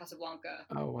from Casablanca.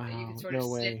 Oh wow! That you could sort No of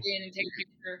sit way. in and take a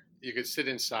picture. You could sit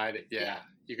inside it. Yeah. Yeah.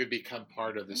 You could become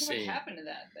part of the I wonder scene. what happened to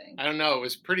that thing? I don't know. It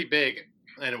was pretty big,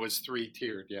 and it was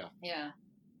 3-tiered. Yeah. Yeah,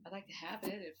 I'd like to have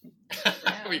it.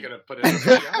 If We're gonna put it in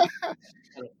the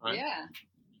yeah,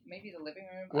 maybe the living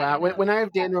room. Wow. When I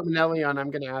have Dan Romanelli on, I'm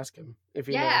going to ask him if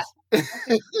he Yeah. knows.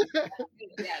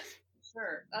 Yes,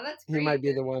 sure. Oh, that's He great. might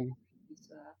be the one.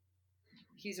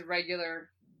 He's a regular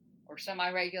or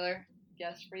semi-regular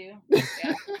guest for you.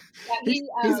 Yeah,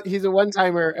 He's a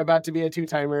one-timer about to be a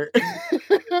two-timer.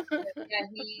 yeah,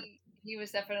 he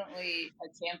was definitely a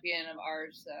champion of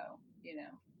ours. So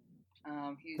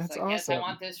he's That's like, yes, I awesome.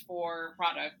 want this for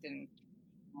product, and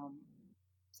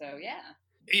so yeah.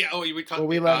 Yeah. Oh, we talked. Well,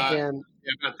 we love Dan.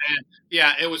 Yeah, about Dan.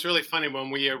 Yeah, it was really funny when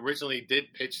we originally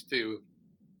did pitch to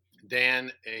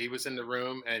Dan. He was in the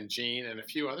room, and Gene, and a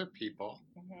few other people.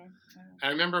 Mm-hmm. I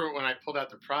remember when I pulled out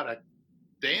the product,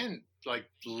 Dan like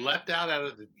leapt out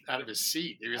of his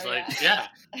seat. He was yeah.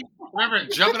 I remember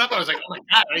jumping up. I was like, oh my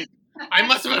God, I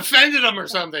must have offended him or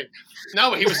something.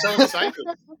 No, he was so excited.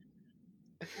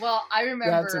 Well, I remember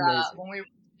That's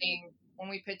amazing. when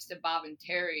we pitched to Bob and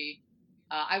Terry,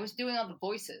 I was doing all the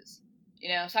voices,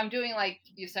 so I'm doing like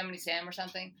Yosemite Sam or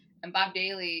something, and Bob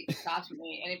Daly stops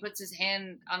me and he puts his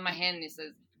hand on my hand and he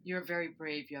says, "You're a very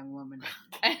brave young woman."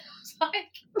 And I was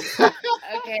like,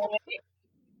 okay.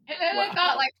 And then I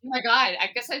thought, like, oh my God, I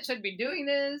guess I should be doing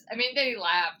this. I mean, then he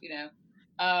laughed, Yeah.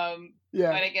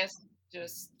 But I guess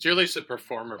just Julie's a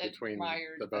performer between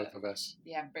admired the both of us.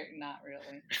 yeah, but not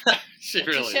really. She It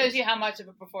really just shows is. you how much of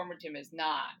a performer Tim is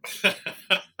not.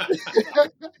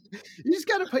 You just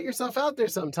got to put yourself out there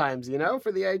sometimes,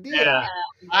 for the idea. Yeah.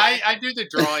 I do the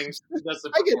drawings. He does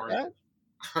the I get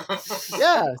performance. that.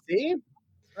 Yeah, see?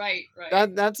 Right.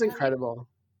 That's incredible.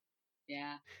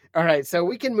 Yeah. All right, so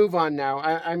we can move on now.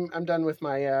 I'm done with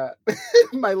my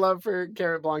my love for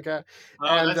Carrot Blanca. Oh,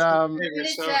 and that's my favorite. And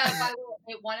it's, So- by the way,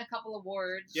 it won a couple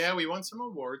awards. yeah, we won some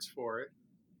awards for it.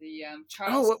 The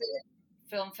Charleston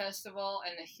Film Festival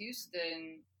and the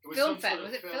Houston Film Fest.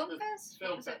 Was it Film Fest?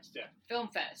 Film What was it? Fest, yeah. Film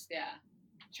Fest, yeah.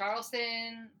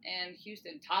 Charleston and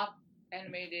Houston, top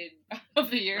animated of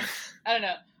the year. I don't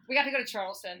know. We got to go to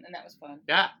Charleston, and that was fun.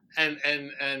 Yeah, and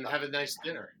have a nice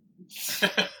dinner.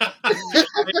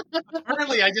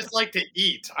 Apparently, I just like to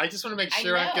eat. I just want to make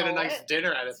sure I get a nice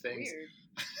dinner out of things.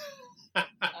 Weird.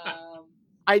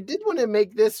 I did want to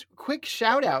make this quick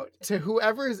shout out to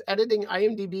whoever is editing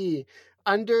IMDb.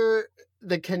 Under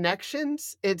the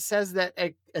connections, it says that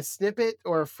a snippet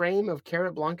or a frame of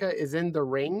Carrot Blanca is in The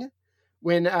Ring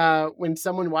when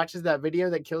someone watches that video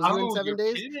that kills you in 7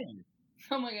 days. Kidding.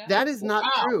 Oh my God. That is not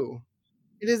Wow. true.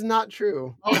 It is not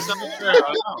true. Oh, it's not true.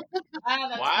 Oh, no. Wow,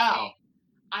 that's Wow.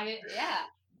 funny.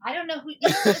 I don't know who.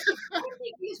 I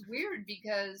think he's weird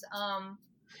because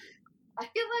I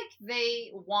feel like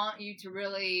they want you to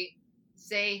really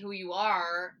say who you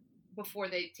are before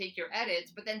they take your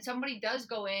edits, but then somebody does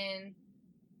go in.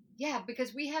 Yeah,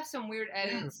 because we have some weird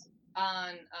edits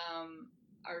on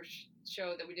our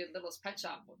show that we did, Littlest Pet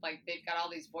Shop. Like, they've got all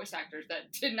these voice actors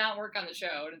that did not work on the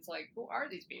show, and it's like, who are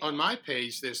these people? On my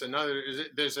page, there's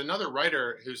another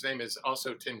writer whose name is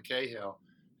also Tim Cahill,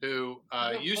 who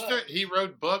he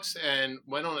wrote books and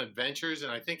went on adventures,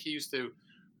 and I think he used to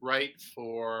write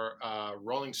for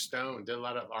Rolling Stone, did a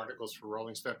lot of articles for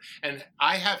Rolling Stone, and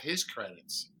I have his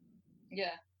credits.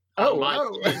 Yeah. Oh, my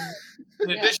wow. page. In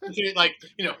addition to, like,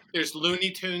 there's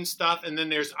Looney Tunes stuff, and then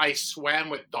there's I swam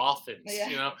with dolphins.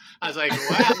 Yeah. I was like,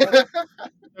 wow.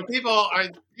 So people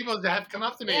have come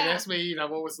up to me and Yeah. asked me,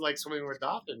 what was it like swimming with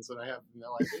dolphins, and I have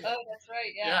no idea. Oh, that's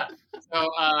right. Yeah. So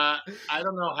I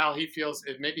don't know how he feels.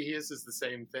 Maybe his is the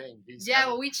same thing.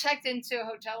 Well, we checked into a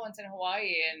hotel once in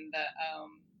Hawaii, and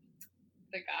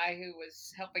the guy who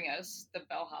was helping us, the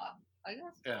bellhop, I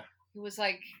guess. Yeah. He was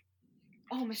like,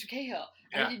 "Oh, Mr. Cahill,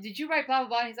 Yeah. did you write blah blah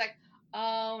blah?" And he's like,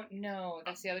 "Oh no,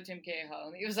 that's the other Tim Cahill."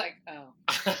 And he was like, "Oh."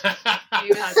 He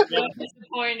was so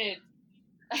disappointed.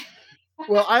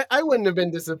 Well, I wouldn't have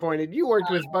been disappointed. You worked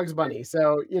with Bugs Bunny,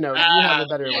 so you have a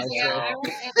better life.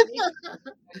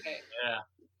 Okay. Yeah.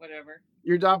 Whatever.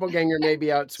 Your doppelganger may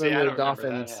be out See, I swimming don't with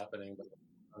remember dolphins. that happening.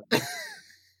 But...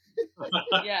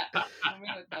 Yeah.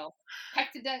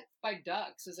 Pecked to Death by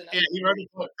Ducks is another. Yeah, he wrote a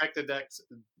book,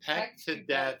 Pecked to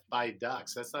Death by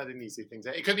Ducks. That's not an easy thing to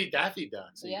say. It could be Daffy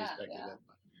Ducks. Yeah.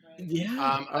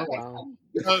 Yeah. Oh wow.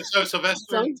 So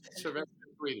Sylvester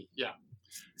Tweedy. Yeah.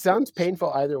 Sounds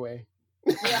painful either way.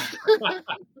 Yeah.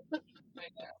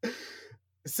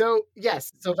 So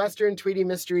yes, Sylvester and Tweety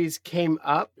Mysteries came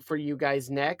up for you guys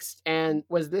next, and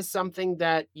was this something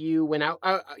that you went out?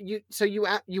 You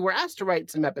were asked to write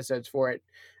some episodes for it,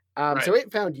 so Right.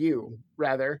 it found you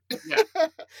rather. Yeah. Yeah.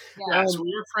 So Um,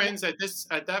 we were friends at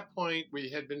that point. We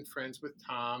had been friends with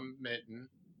Tom Mitten,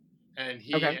 and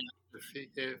he okay,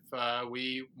 asked if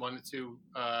we wanted to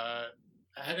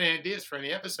had any ideas for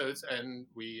any episodes, and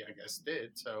we, I guess,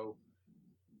 did. So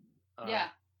Yeah.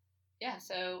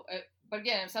 So, but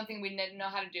again, it's something we didn't know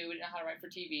how to do. We didn't know how to write for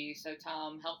TV. So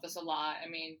Tom helped us a lot. I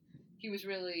mean, he was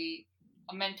really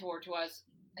a mentor to us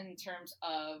in terms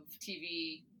of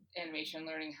TV animation,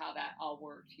 learning how that all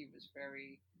worked. He was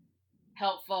very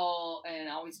helpful and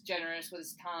always generous with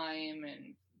his time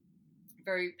and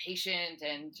very patient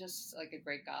and just like a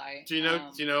great guy. do you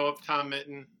know of Tom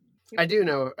Mitten? I do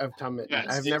know of Tom Mitten. Yes,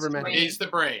 I've never met him. He's the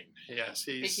brain. Yes,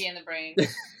 Vicky and the Brain.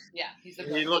 Yeah, he's the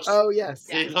brain. He looks. Oh yes,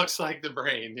 He looks like the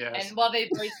brain. Yes. And well, they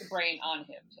placed the brain on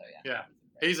him, so yeah. Yeah,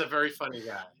 he's a very funny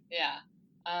guy. Yeah.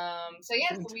 So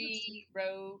we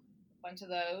wrote a bunch of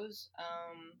those,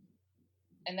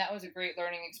 and that was a great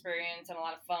learning experience and a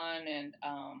lot of fun. And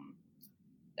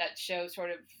that show sort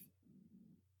of,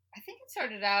 I think it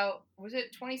started out, was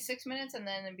it 26 minutes, and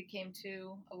then it became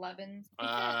 2:11?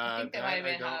 I think that might have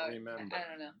been how. Remember. I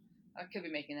don't know. I could be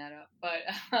making that up,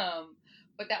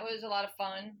 but that was a lot of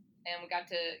fun, and we got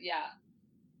to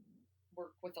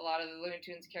work with a lot of the Looney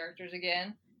Tunes characters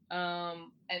again.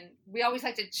 And we always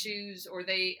like to choose, or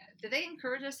did they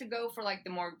encourage us to go for like the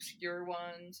more obscure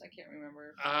ones? I can't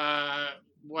remember.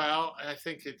 Well, I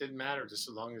think it didn't matter just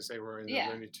as long as they were in the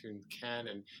Looney Tunes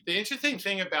canon. The interesting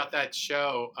thing about that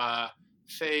show,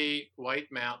 Faye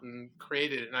White Mountain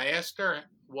created it, and I asked her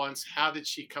once, how did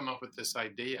she come up with this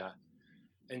idea?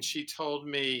 And she told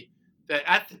me that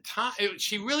at the time,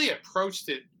 she really approached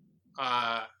it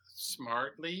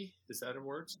smartly. Is that a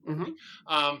word? Mm-hmm.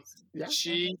 Yeah,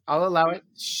 I'll allow it.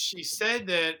 She said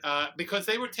that because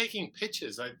they were taking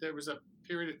pitches, there was a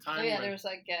period of time. Oh yeah, there was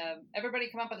like everybody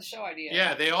come up with a show idea.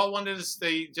 Yeah, they all wanted us.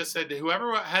 They just said,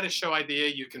 whoever had a show idea,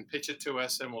 you can pitch it to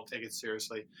us, and we'll take it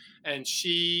seriously. And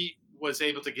she was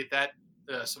able to get that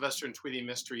Sylvester and Tweety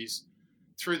Mysteries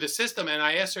through the system. And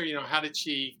I asked her, how did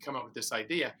she come up with this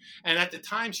idea? And at the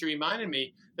time, she reminded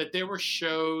me that there were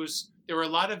a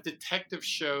lot of detective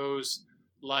shows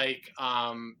like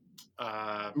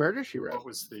Murder, She Wrote. What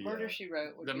was the Murder, She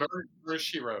Wrote? Murder,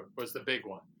 She Wrote was the big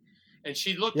one. And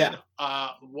she looked at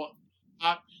what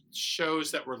shows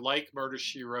that were like Murder,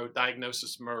 She Wrote,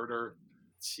 Diagnosis Murder.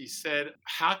 She said,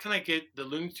 how can I get the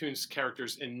Looney Tunes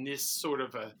characters in this sort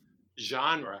of a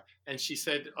genre? And she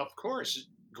said, of course,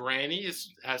 Granny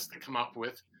has to come up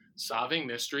with solving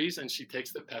mysteries, and she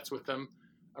takes the pets with them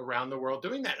around the world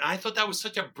doing that. And I thought that was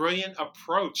such a brilliant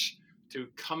approach to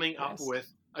coming up with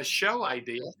a show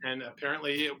idea. And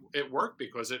apparently it worked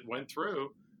because it went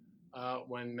through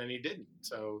when many didn't.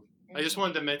 So I just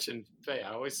wanted to mention Faye.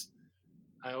 I always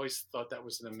thought that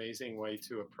was an amazing way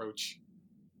to approach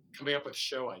coming up with a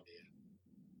show idea.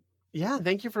 Yeah,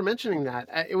 thank you for mentioning that.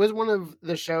 It was one of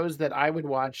the shows that I would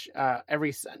watch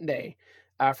every Sunday.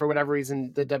 For whatever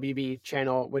reason, the WB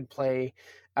channel would play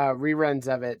reruns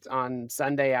of it on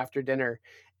Sunday after dinner.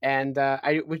 And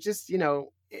I was just,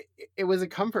 it was a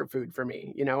comfort food for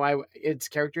me. It's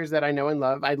characters that I know and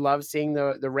love. I love seeing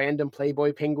the random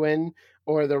Playboy penguin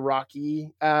or the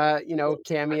Rocky,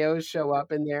 cameos show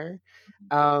up in there.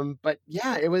 But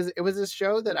yeah, it was a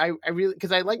show that I really,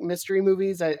 because I like mystery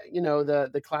movies.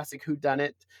 The classic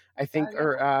whodunit, I think,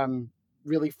 are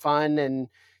really fun, and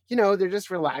they're just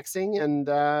relaxing, and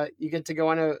you get to go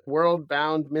on a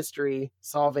world-bound mystery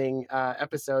solving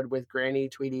episode with Granny,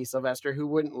 Tweety, Sylvester. Who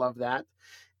wouldn't love that?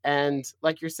 And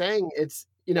like you're saying, it's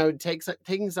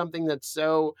taking something that's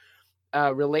so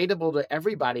relatable to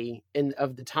everybody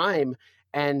of the time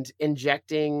and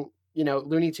injecting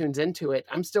Looney Tunes into it.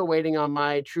 I'm still waiting on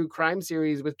my true crime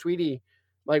series with Tweety.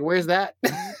 Like, where's that?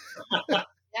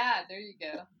 Yeah, there you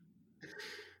go.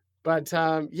 But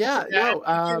Scooby-Doo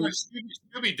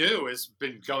has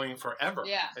been going forever.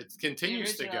 Yeah, it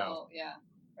continues to go. Yeah,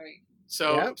 right.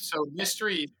 So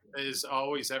mystery is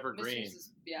always evergreen.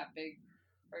 Is, big,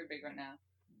 very big right now.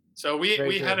 So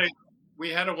we had a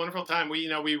wonderful time.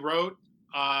 We wrote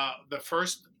the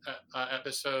first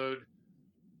episode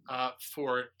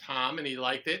for Tom, and he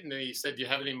liked it, and then he said, "Do you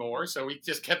have any more?" So we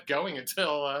just kept going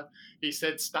until he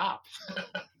said, "Stop."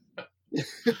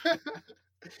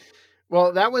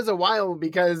 Well, that was a while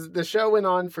because the show went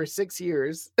on for 6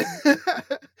 years. From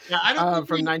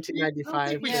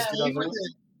 1995 to 2000.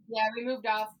 Yeah, we moved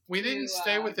off. We didn't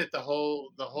stay with it the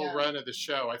whole run of the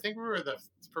show. I think we were the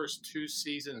first 2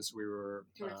 seasons. We were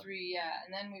 2 or 3,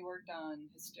 and then we worked on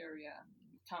Hysteria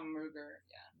Tom Ruger.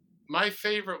 Yeah.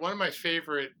 One of my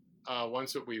favorite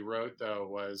ones that we wrote though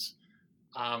was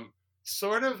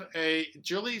sort of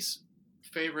Julie's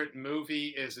favorite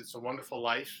movie is It's a Wonderful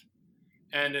Life,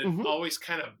 and it always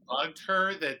kind of bugged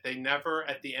her that they never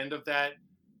at the end of that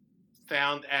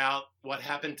found out what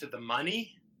happened to the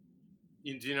money.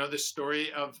 Do you know the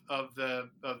story of the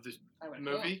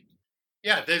movie?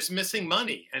 Yeah, there's missing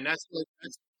money, and that's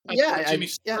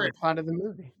Jimmy's story. The plot of the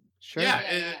movie. Sure.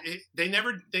 Yeah, they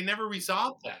never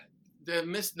resolved that.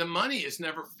 The money is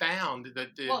never found. Because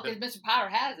Mr. Potter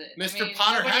has it. Mr.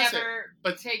 Potter has it,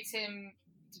 but takes him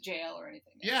to jail or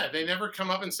anything. Yeah, they never come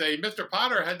up and say Mr.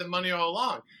 Potter had the money all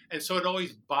along, and so it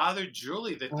always bothered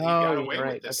Julie that he got away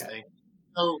with this thing.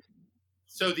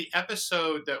 So the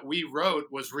episode that we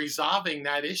wrote was resolving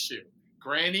that issue.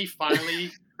 Granny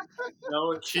finally,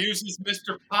 accuses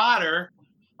Mr. Potter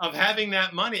of having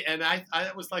that money, and I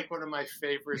that was like one of my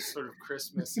favorite sort of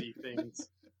Christmassy things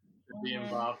to be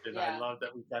involved in. I love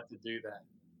that we got to do that.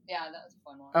 Yeah, that was a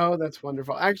fun one. Oh, that's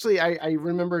wonderful. Actually, I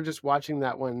remember just watching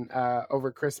that one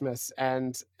over Christmas,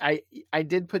 and I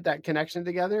did put that connection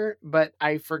together, but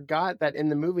I forgot that in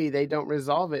the movie they don't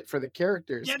resolve it for the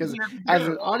characters, because as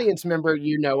an audience member,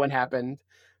 you know what happened,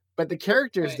 but the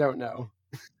characters don't know.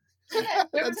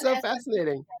 That's so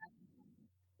fascinating.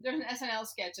 There's an SNL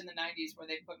sketch in the 90s where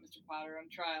they put Mr. Potter on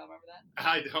trial. Remember that?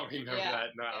 I don't remember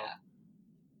that, no. Yeah.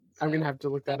 I'm going to have to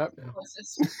look that up now.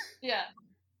 Yeah.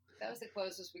 That was the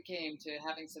closest we came to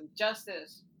having some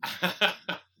justice.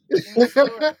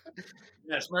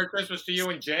 Yes, Merry Christmas to you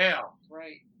in jail.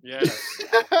 Right. Yes.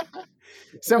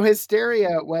 So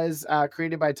Hysteria was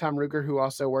created by Tom Ruger, who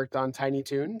also worked on Tiny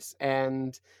Toons.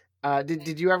 And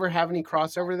did you ever have any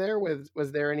crossover there?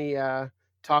 Was there any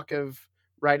talk of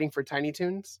writing for Tiny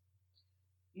Toons?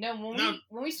 No,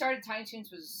 when we started, Tiny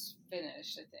Toons was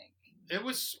finished, I think. It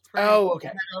was okay.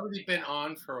 It had already been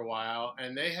on for a while,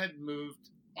 and they had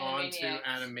moved on to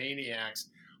Animaniacs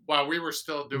while we were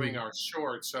still doing our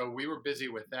short, so we were busy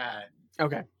with that.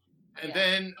 Okay. And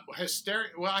then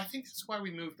Hysteria, well, I think that's why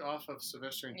we moved off of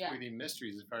Sylvester and Tweety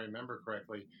Mysteries, if I remember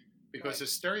correctly, because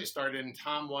Hysteria started and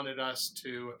Tom wanted us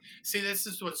to see. This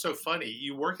is what's so funny.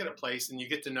 You work at a place and you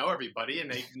get to know everybody,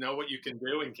 and they know what you can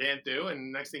do and can't do,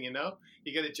 and next thing you know,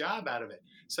 you get a job out of it.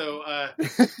 So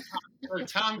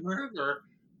Tom Ruger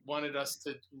wanted us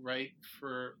to write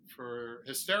for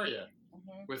Hysteria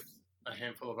with a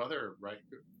handful of other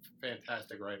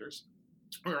fantastic writers.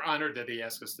 We were honored that he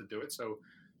asked us to do it,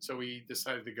 so we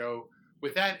decided to go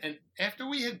with that. And after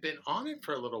we had been on it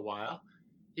for a little while,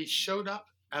 he showed up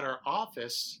at our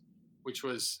office,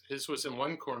 his was in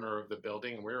one corner of the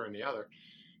building and we were in the other.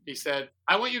 He said,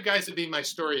 "I want you guys to be my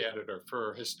story editor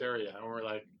for Hysteria." And we're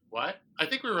like, "What?" I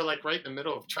think we were like right in the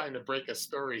middle of trying to break a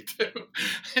story too.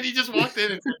 And he just walked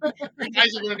in and said, "You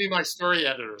guys are going to be my story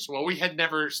editors." Well, we had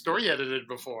never story edited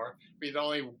before. We'd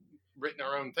only written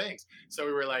our own things. So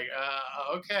we were like,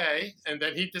 okay. And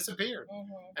then he disappeared.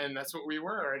 And that's what we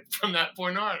were. And from that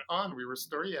point on, we were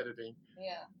story editing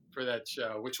for that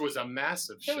show, which was a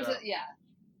massive show. With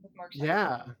Mark Simon.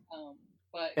 Yeah.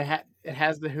 But it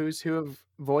has the who's who of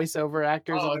voiceover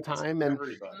actors of the time, and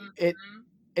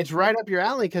it's right up your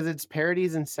alley because it's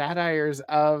parodies and satires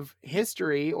of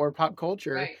history or pop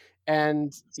culture. Right.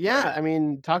 And I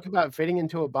mean, talk about fitting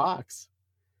into a box.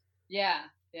 Yeah,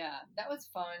 that was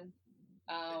fun.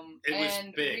 It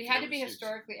was big. We had to be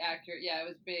historically accurate. Yeah, it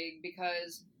was big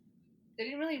because they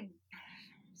didn't really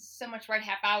so much write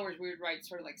half hours. We would write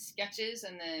sort of like sketches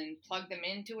and then plug them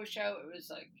into a show. It was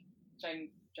like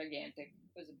gigantic.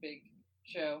 It was a big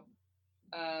show.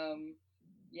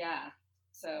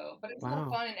 So, but it was a lot of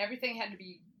fun, and everything had to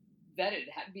be vetted.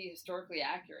 It had to be historically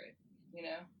accurate,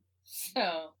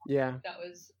 So that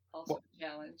was also a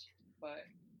challenge. But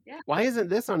why isn't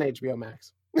this on HBO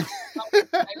Max?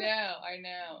 I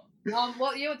know.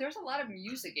 Well, there's a lot of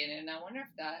music in it, and I wonder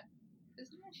if that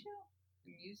isn't that show.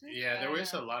 Music? Yeah, there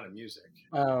was a lot of music.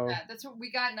 Oh, that's what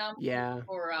we got nominated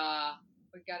for.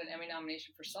 We got an Emmy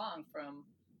nomination for song from.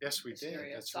 Yes, we did.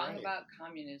 That's song about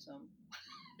communism.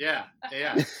 Yeah.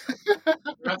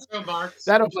 Groucho Marx.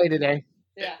 That'll play today.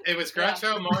 Yeah, it was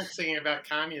Groucho Marx singing about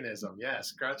communism.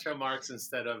 Yes, Groucho Marx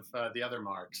instead of the other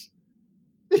Marx.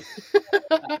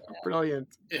 Brilliant.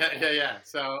 Yeah.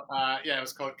 So, it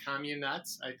was called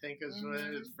Communuts, I think is what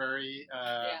it is. Very.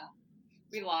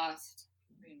 We lost.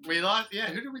 We lost. Yeah,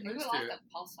 who did we lose to?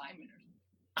 Paul Simon or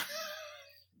something.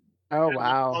 Oh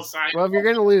wow! Well, if you're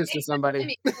gonna lose to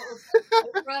somebody,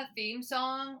 Oprah theme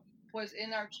song was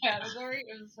in our category.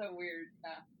 It was so weird.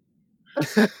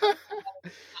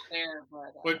 There,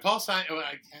 but, Would Paul Simon? Well,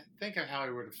 I can't think of how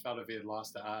he would have felt if he had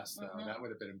lost to us, though. That would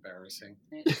have been embarrassing.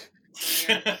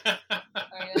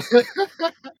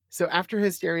 So after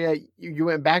Hysteria, you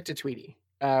went back to Tweety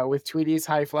with Tweety's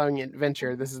High Flying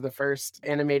Adventure. This is the first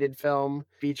animated film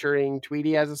featuring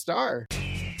Tweety as a star.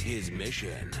 His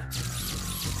mission: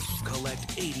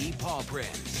 collect 80 paw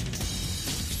prints.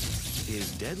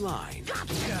 His deadline: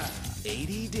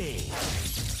 80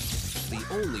 days. The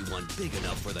only one big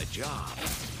enough for the job.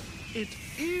 It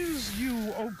is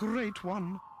you, oh great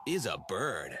one. Is a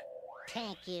bird.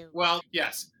 Thank you. Well,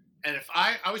 yes. And if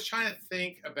I was trying to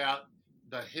think about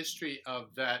the history of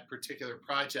that particular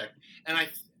project, and I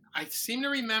seem to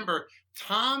remember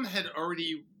Tom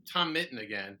Mitten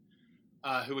again,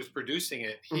 who was producing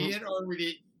it, he had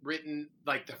already written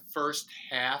like the first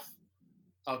half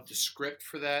of the script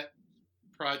for that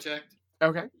project.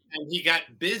 Okay. And he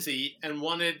got busy and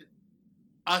wanted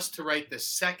us to write the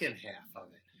second half of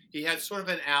it. He had sort of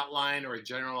an outline or a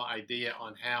general idea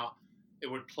on how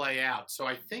it would play out. So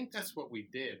I think that's what we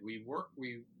did. We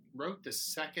wrote the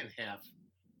second half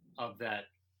of that.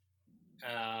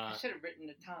 I should have written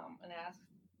to Tom and asked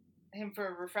him for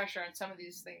a refresher on some of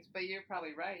these things, but you're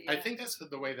probably right. Yeah. I think that's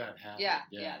the way that happened.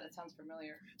 Yeah, that sounds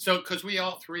familiar. So, because we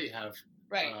all three have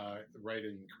right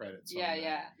writing credits.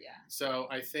 Yeah. So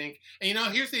I think, and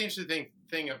here's the interesting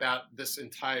thing about this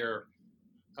entire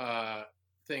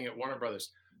thing at Warner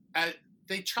Brothers.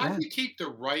 They try to keep the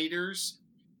writers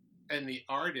and the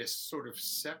artists sort of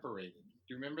separated.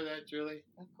 Do you remember that, Julie?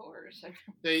 Of course.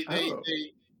 We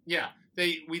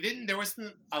didn't. There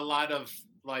wasn't a lot of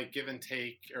like give and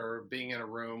take or being in a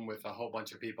room with a whole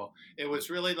bunch of people. It was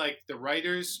really like the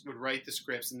writers would write the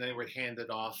scripts and they would hand it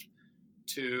off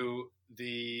to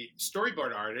the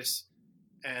storyboard artists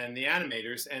and the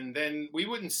animators, and then we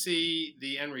wouldn't see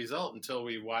the end result until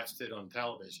we watched it on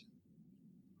television.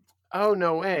 Oh,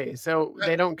 no way. So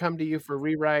they don't come to you for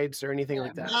rewrites or anything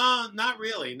like that? No, not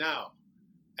really, no.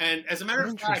 And as a matter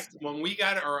of fact, when we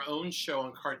got our own show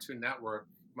on Cartoon Network,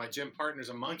 my gym partner's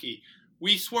a monkey,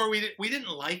 we swore we didn't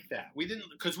like that. We didn't,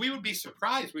 because we would be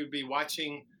surprised. We would be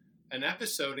watching an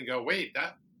episode and go, wait,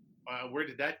 that where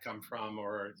did that come from?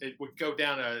 Or it would go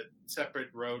down a separate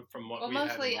road from what we had. Well,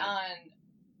 mostly on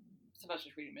Sylvester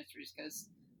Tweety Mysteries, because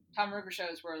Tom Ruegger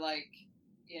shows were like,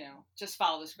 just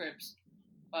follow the scripts.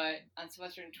 But on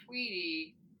Sylvester and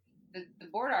Tweety, the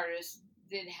board artists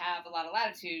did have a lot of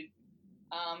latitude.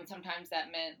 And sometimes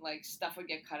that meant like stuff would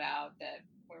get cut out that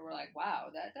we were like, wow,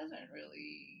 that doesn't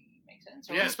really make sense.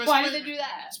 Or, why did they do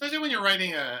that? Especially when you're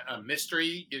writing a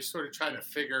mystery, you're sort of trying to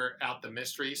figure out the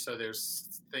mystery. So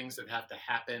there's things that have to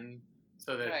happen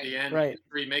so that at the end, the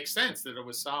mystery makes sense that it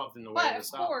was solved in the way it was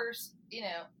solved. But of course,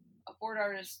 a board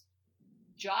artist's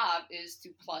job is to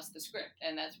plus the script,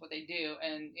 and that's what they do.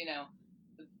 And,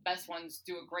 the best ones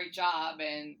do a great job,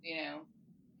 and,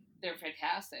 they're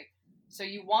fantastic. So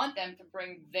you want them to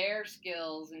bring their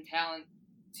skills and talent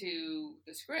to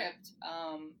the script,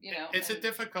 It's a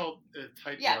difficult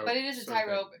tightrope. Yeah, but it is a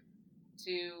tightrope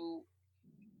to,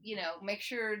 make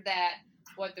sure that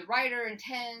what the writer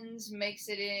intends makes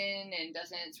it in and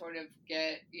doesn't sort of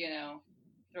get,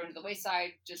 thrown to the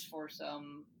wayside just for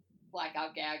some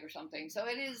blackout gag or something. So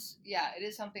it is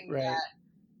something that,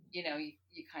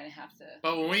 you kind of have to.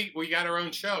 But when we got our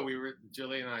own show,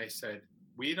 Julie and I said,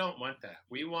 we don't want that.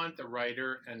 We want the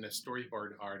writer and the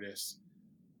storyboard artist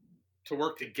to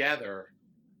work together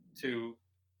to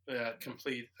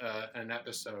complete an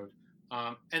episode.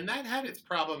 And that had its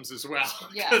problems as well.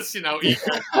 Because, it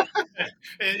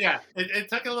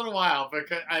took a little while.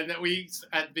 Because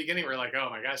at the beginning, we were like, oh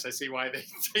my gosh, I see why they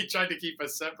tried to keep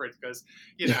us separate. Because,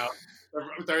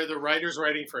 the writer's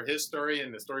writing for his story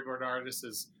and the storyboard artist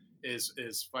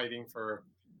is fighting for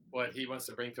what he wants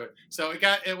to bring to it. So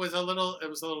it was a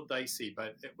little dicey,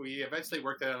 but we eventually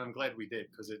worked it out. I'm glad we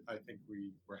did, because I think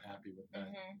we were happy with that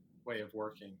way of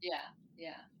working. Yeah,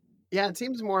 it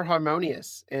seems more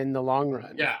harmonious in the long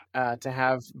run. To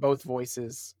have both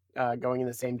voices going in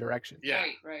the same direction.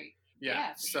 Right.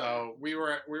 Yeah. So we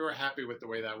were happy with the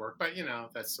way that worked, but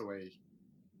that's the way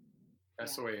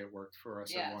the way it worked for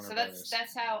us. Yeah. At Warner So Brothers.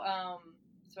 that's how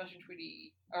Sylvester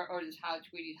Tweety or just how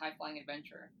Tweety's High Flying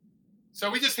Adventure. So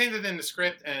we just handed in the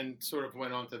script and sort of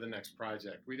went on to the next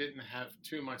project. We didn't have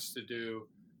too much to do.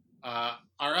 Our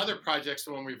other projects,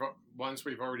 the ones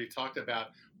we've already talked about,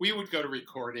 we would go to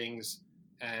recordings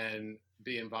and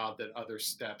be involved at other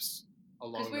steps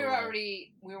along the way. Because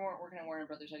we weren't working at Warner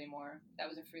Brothers anymore. That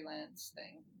was a freelance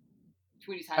thing.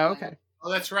 Tweety's High Flying. Okay.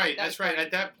 Oh, that's right. That's right.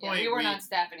 At that point, we weren't on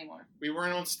staff anymore. We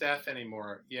weren't on staff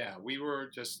anymore. Yeah, we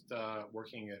were just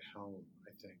working at home,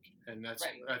 I think, and that's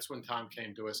Right. that's when Tom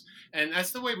came to us, and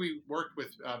that's the way we worked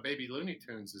with Baby Looney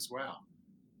Tunes as well.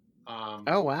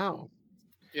 Oh, wow.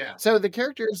 Yeah. So the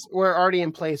characters were already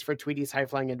in place for Tweety's High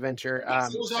Flying Adventure.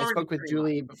 Yes, it was I already spoke with pretty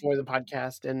Julie before the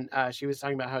podcast, and she was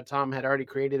talking about how Tom had already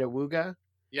created a Wooga.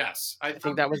 Yes, I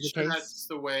think that was the pretty sure case. That's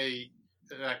the way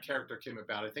that character came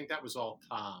about. I think that was all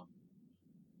Tom.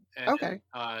 And, Okay.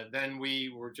 Then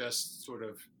we were just sort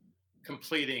of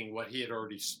completing what he had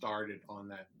already started on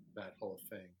that whole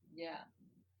thing. Yeah.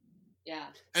 Yeah.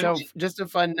 So just a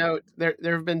fun note, there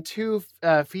have been 2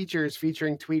 features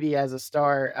featuring Tweety as a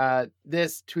star.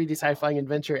 This Tweety's High Flying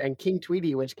Adventure and King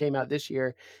Tweety, which came out this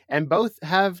year, and both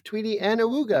have Tweety and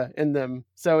Awooga in them.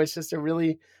 So it's just a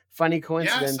really funny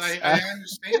coincidence. Yes, I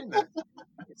understand that.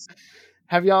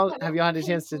 Have y'all had a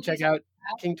chance to check out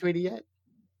King Tweety yet?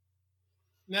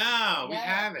 No, we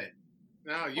haven't.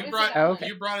 No, you brought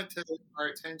it to our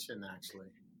attention actually.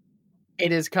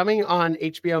 It is coming on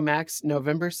HBO Max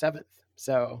November 7th.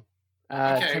 So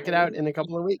check it out in a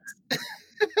couple of weeks.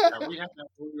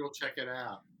 We will check it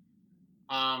out.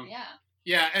 Yeah.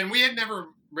 Yeah, and we had never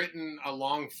written a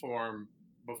long form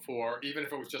before, even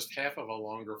if it was just half of a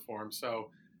longer form. So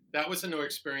that was a new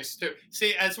experience too.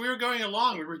 See, as we were going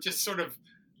along, we were just sort of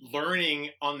learning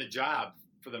on the job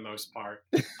for the most part.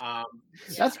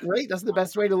 That's great. That's the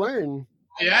best way to learn.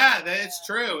 Yeah, it's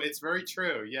true. It's very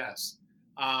true. Yes.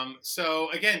 So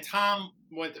again, Tom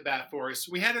went to bat for us.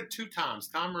 We had 2 Toms,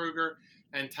 Tom Ruger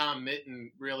and Tom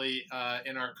Mitten, really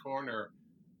in our corner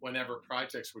whenever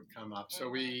projects would come up. So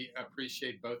we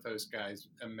appreciate both those guys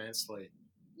immensely.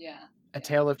 Yeah. A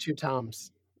tale of 2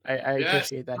 Toms. I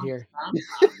appreciate that here.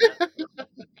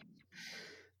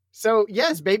 So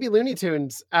yes, Baby Looney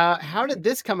Tunes. How did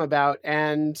this come about,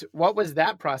 and what was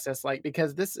that process like?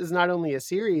 Because this is not only a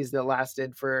series that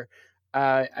lasted for,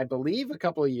 I believe, a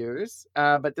couple of years,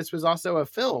 but this was also a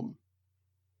film.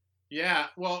 Yeah,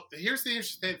 well, here's the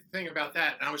interesting thing about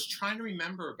that. And I was trying to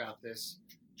remember about this.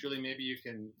 Julie, maybe you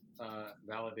can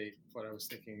validate what I was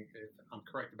thinking if I'm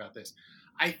correct about this.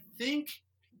 I think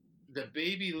the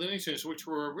Baby Looney Tunes, which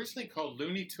were originally called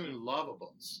Looney Tune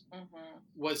Lovables,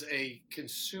 was a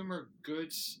consumer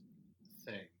goods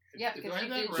thing. Yeah,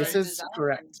 because This is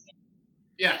correct.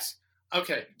 Yes.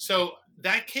 Okay, so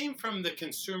that came from the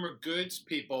consumer goods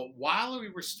people while we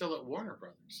were still at Warner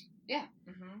Brothers. Yeah.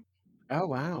 Oh,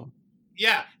 wow.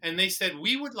 Yeah, and they said,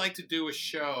 we would like to do a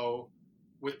show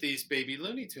with these Baby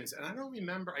Looney Tunes. And I don't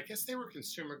remember, I guess they were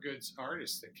consumer goods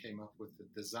artists that came up with the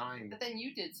design. But then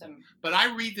you did some. But I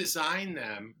redesigned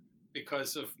them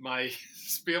because of my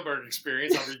Spielberg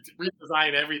experience. I'll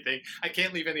redesign everything. I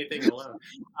can't leave anything alone.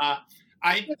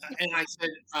 I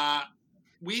said,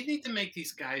 we need to make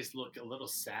these guys look a little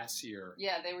sassier.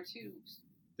 Yeah, they were too.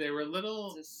 They were a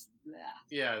little.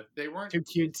 Yeah, they weren't too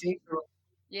cutesy.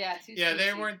 Yeah,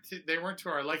 they weren't to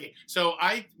our liking. So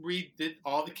I redid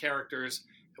all the characters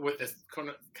with this kind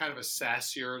of a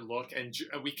sassier look, and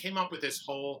we came up with this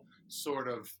whole sort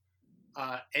of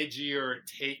edgier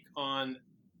take on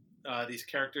these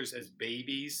characters as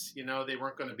babies. You know, they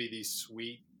weren't going to be these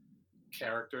sweet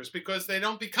characters because they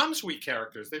don't become sweet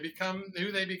characters. They become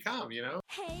who they become. You know.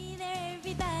 Hey there,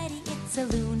 everybody! It's a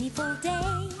Looneyful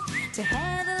day to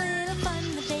have a little fun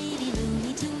the Baby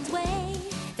Looney Tunes way.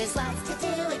 There's lots to do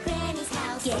at Granny's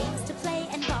house, games to play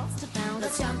and balls to pound.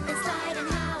 Let's jump and slide and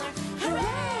holler,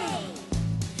 hooray!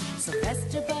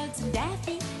 Sylvester, Bugs and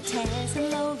Daffy, Taz and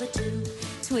Lola too.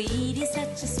 Tweety's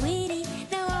such a sweetie,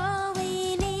 now all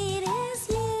we need is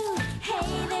you.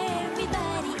 Hey there,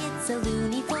 everybody, it's a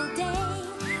Looneyful day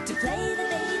to play the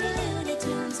Baby Looney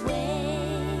Tunes way.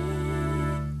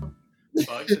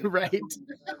 Bugs and right.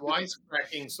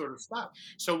 Wisecracking sort of stuff.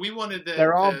 So we wanted to.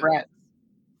 They're all brats.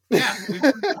 Yeah,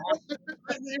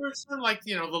 they were sort of like,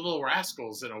 you know, the Little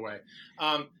Rascals in a way.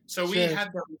 So we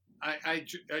had them. I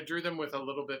drew them with a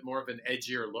little bit more of an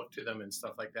edgier look to them and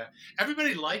stuff like that.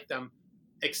 Everybody liked them,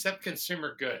 except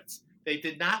consumer goods. They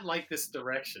did not like this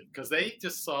direction because they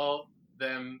just saw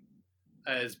them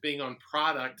as being on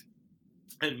product,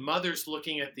 and mothers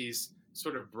looking at these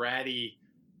sort of bratty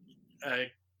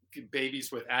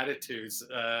babies with attitudes,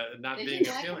 not being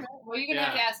appealing. Well, you're gonna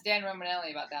have to ask Dan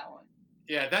Romanelli about that one.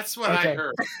 Yeah, that's what I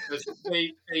heard.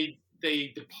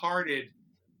 They departed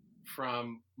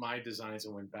from my designs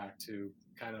and went back to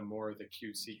kind of more of the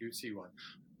cutesy one.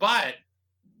 But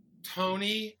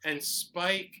Tony and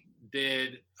Spike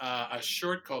did a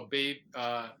short called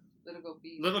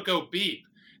Little Go Beep.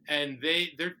 And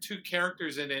they're 2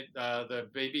 characters in it, the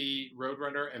Baby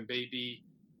Roadrunner and Baby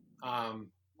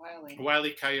Wile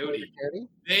E. Coyote.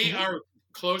 They are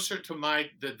closer to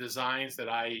the designs that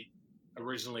I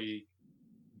originally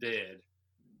did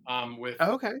with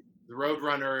the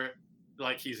Roadrunner,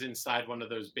 like he's inside one of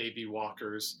those baby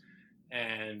walkers.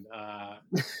 And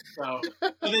so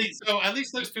at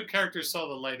least those two characters saw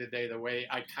the light of day the way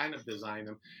I kind of designed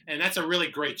them. And that's a really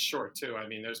great short, too. I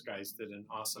mean, those guys did an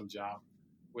awesome job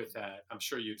with that. I'm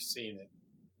sure you've seen it.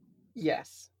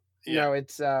 Yes. Yeah. No,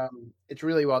 it's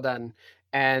really well done.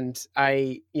 And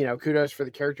kudos for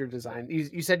the character design.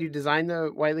 You said you designed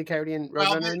the Wile E. Coyote and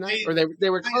Roadrunner in that? Or they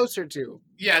were closer to?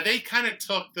 Yeah, they kind of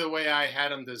took the way I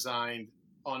had them designed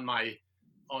on my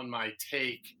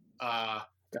take,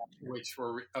 which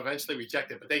were eventually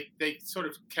rejected. But they sort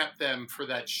of kept them for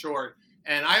that short.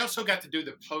 And I also got to do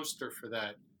the poster for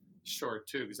that short,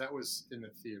 too, because that was in the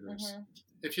theaters. Mm-hmm.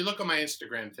 If you look on my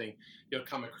Instagram thing, you'll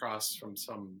come across from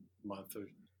some month or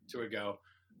two ago.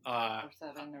 Or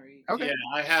 7 or 8. Okay. Yeah,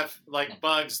 I have like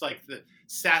bugs, like the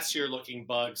sassier looking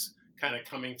bugs kind of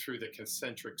coming through the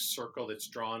concentric circle that's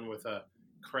drawn with a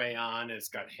crayon. It's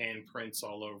got handprints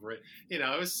all over it. It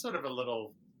was sort of a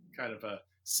little kind of a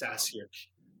sassier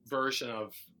version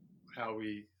of how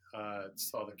we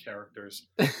saw the characters.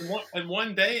 And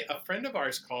one day, a friend of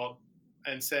ours called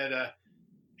and said,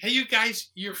 hey, you guys,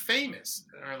 you're famous.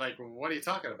 And we're like, well, what are you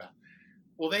talking about?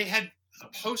 Well, they had a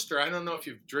poster. I don't know if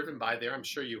you've driven by there. I'm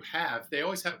sure you have. They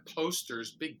always have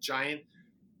posters, big, giant,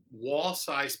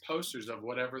 wall-sized posters of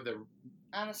whatever the...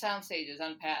 On the sound stages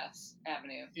on Pass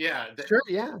Avenue. Yeah. Sure,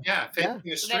 yeah. Yeah, facing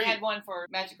the So street. they had one for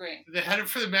Magic Ring. They had it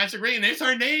for the Magic Ring. There's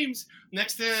our names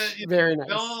next to Very nice.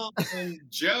 Bill and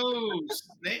Joe's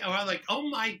name. I'm like, oh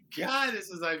my God,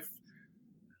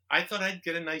 I thought I'd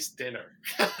get a nice dinner.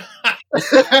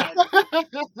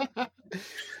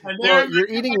 Well, you're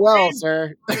eating well,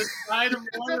 sir. On the side of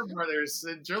Warner Brothers.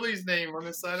 And Julie's name on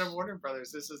the side of Warner Brothers.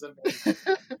 This is amazing.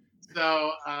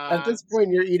 So at this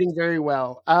point, you're eating very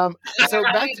well. So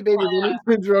back to Baby Looney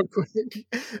Tunes real quick.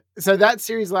 So that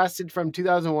series lasted from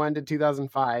 2001 to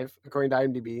 2005, according to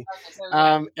IMDb. Okay,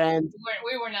 so and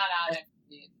we were not on it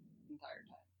the entire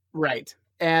time. Right.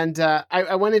 And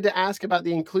I wanted to ask about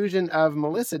the inclusion of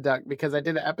Melissa Duck because I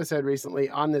did an episode recently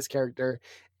on this character,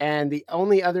 and the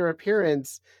only other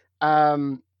appearance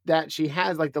that she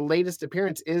has, like the latest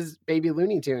appearance, is Baby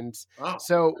Looney Tunes. Wow.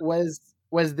 So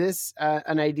was this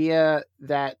an idea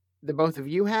that the both of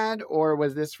you had, or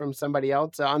was this from somebody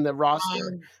else on the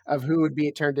roster of who would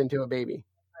be turned into a baby?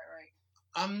 Right.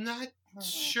 I'm not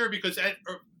sure because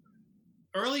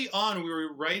early on we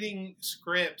were writing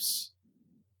scripts,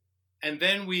 and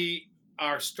then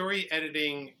our story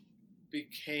editing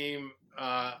became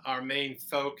our main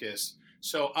focus.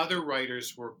 So other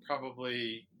writers were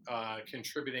probably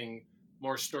contributing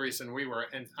more stories than we were,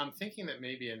 and I'm thinking that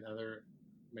maybe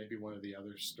one of the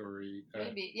other story.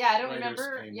 Maybe, yeah, I don't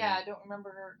remember. Yeah, I don't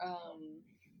remember.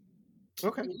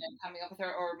 Okay. Coming up with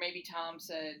her, or maybe Tom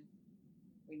said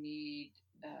we need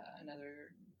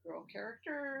another girl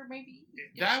character. Maybe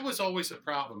that was always a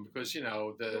problem because do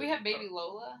we have Baby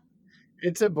Lola?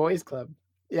 It's a boys' club.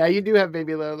 Yeah, you do have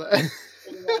Baby Lola.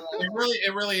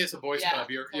 It really is a boys'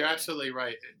 club. You're absolutely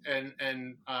right, and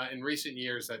in recent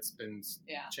years that's been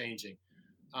changing.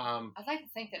 I'd like to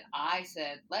think that I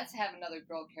said, let's have another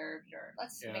girl character.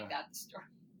 Let's make that the story.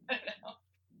 I don't know.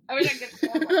 I wish I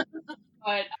could more.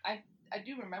 But I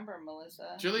do remember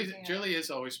Melissa. Julie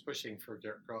is always pushing for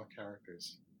girl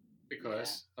characters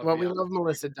because we love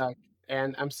Melissa Duck,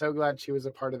 and I'm so glad she was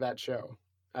a part of that show.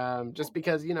 Just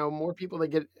because, more people that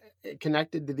get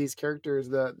connected to these characters,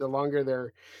 the longer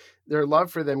their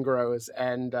love for them grows.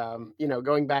 And,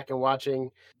 going back and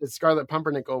watching the Scarlet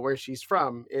Pumpernickel, where she's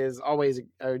from, is always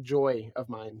a joy of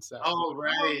mine. So. Oh,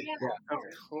 right. Of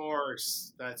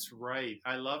course. That's right.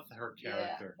 I love her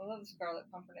character. Yeah, I love the Scarlet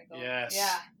Pumpernickel. Yes.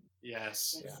 Yeah.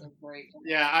 Yes. That's so great.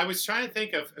 Yeah, I was trying to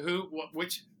think of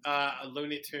which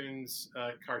Looney Tunes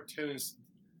cartoons.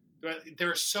 There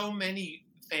are so many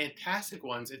fantastic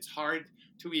ones. It's hard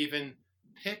to even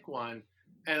pick one.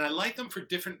 And I like them for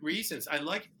different reasons. I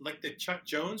like the Chuck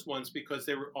Jones ones because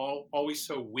they were always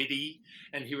so witty,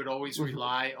 and he would always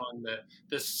rely on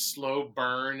the slow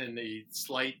burn and the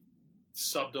slight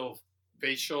subtle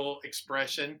facial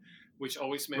expression, which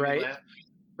always made me laugh.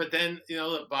 But then,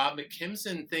 the Bob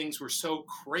McKimson things were so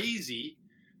crazy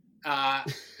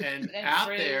and out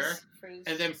there.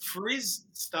 And then Frizz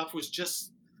stuff was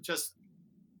just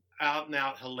out and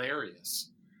out hilarious.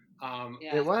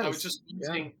 It was.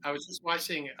 I was just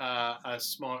watching a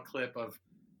small clip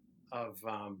of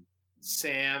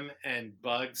Sam and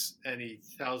Bugs, and he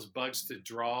tells Bugs to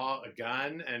draw a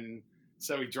gun, and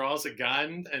So he draws a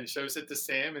gun and shows it to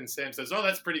Sam, and Sam says, "Oh,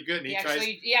 that's pretty good." And He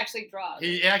actually draws.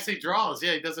 He actually draws.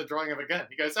 Yeah, he does a drawing of a gun.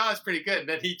 He goes, "Oh, that's pretty good." And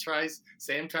then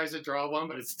Sam tries to draw one,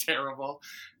 but it's terrible.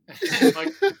 And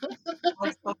like,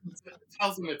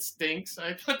 tells him it stinks.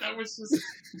 I thought that was just.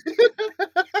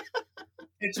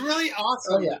 It's really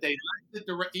awesome that they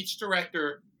let each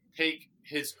director take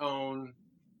his own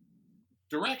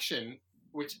direction,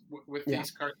 with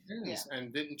these cartoons,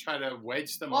 and didn't try to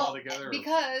wedge them all together.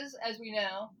 Because, as we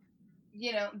know,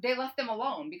 they left them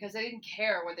alone because they didn't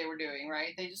care what they were doing,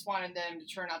 right? They just wanted them to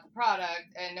churn out the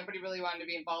product, and nobody really wanted to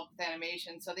be involved with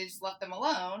animation, so they just left them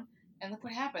alone. And look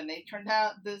what happened. They turned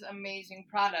out this amazing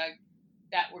product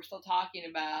that we're still talking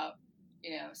about,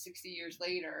 60 years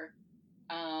later.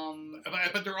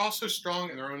 But they're also strong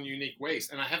in their own unique ways,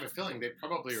 and I have a feeling they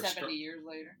probably are 70 years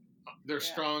later. They're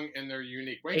strong in their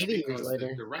unique ways 80 because years later.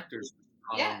 the directors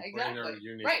exactly. in their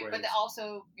unique right, ways. But they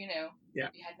also, you Yeah.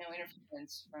 had no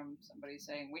interference from somebody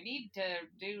saying, we need to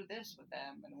do this with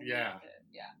them. And we need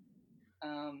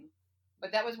to,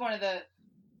 but that was one of the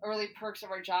early perks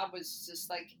of our job, was just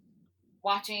like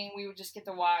watching. We would just get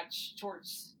to watch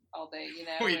shorts all day,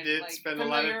 We and, did like, spend a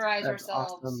lot of familiarize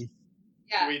ourselves. Awesome.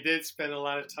 Yeah. We did spend a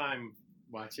lot of time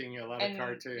watching a lot of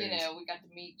cartoons. We got to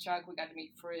meet Chuck, we got to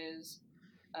meet Frizz.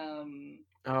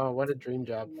 Oh, what a dream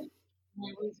job.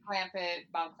 Ruth Clampett,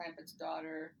 Bob Clampett's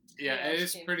daughter. Yeah, it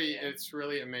is pretty, it's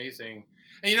really amazing.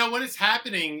 And when it's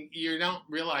happening, you don't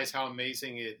realize how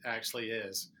amazing it actually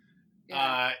is.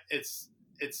 Yeah. It's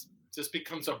just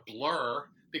becomes a blur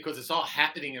because it's all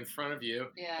happening in front of you.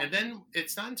 Yeah. And then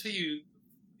it's not until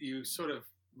you sort of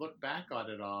look back on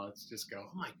it all, it's just go,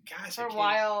 oh my gosh, For I a can't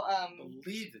while,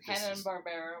 believe that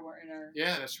Hanna-Barbera were in our...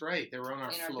 Yeah, that's right. They were on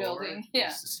our in our floor. building. We Yeah.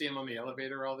 used to see them on the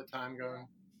elevator all the time going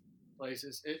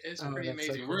places. It's Oh, pretty that's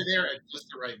so amazing. cool. We're there at just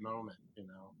the right moment,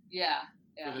 Yeah.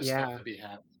 for this stuff to be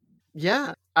happening.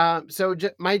 Yeah. So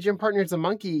My Gym Partner's a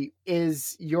Monkey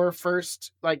is your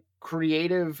first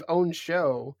creative owned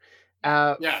show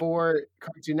for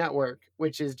Cartoon Network,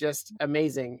 which is just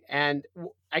amazing. And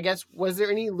I guess, was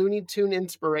there any Looney Tune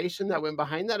inspiration that went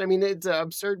behind that? I mean, it's an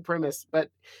absurd premise, but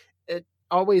it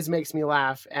always makes me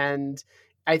laugh. And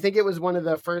I think it was one of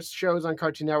the first shows on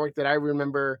Cartoon Network that I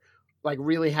remember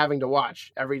really having to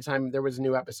watch every time there was a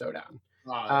new episode out.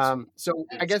 So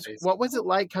I guess, what was it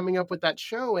like coming up with that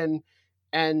show, and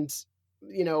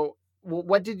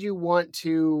what did you want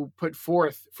to put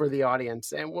forth for the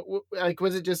audience? And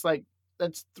was it just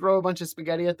let's throw a bunch of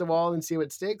spaghetti at the wall and see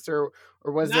what sticks, or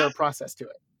was there a process to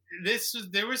it?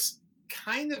 There was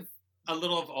kind of a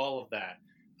little of all of that.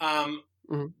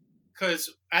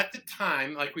 Because at the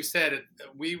time, like we said,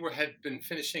 had been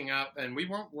finishing up, and we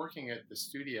weren't working at the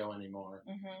studio anymore.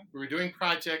 Mm-hmm. We were doing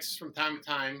projects from time to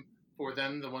time for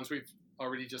them, the ones we've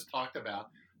already just talked about.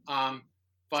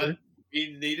 But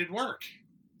we needed work.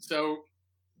 So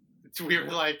we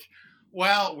were like,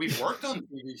 well, we've worked on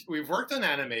TV, we've worked on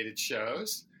animated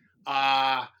shows.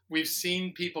 We've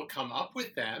seen people come up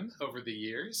with them over the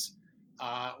years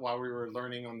while we were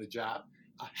learning on the job.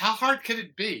 How hard could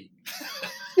it be?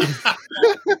 We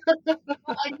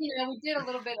did a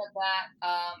little bit of that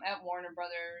at Warner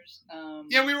Brothers.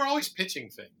 Yeah, we were always pitching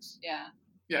things. Yeah.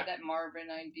 Yeah. That Marvin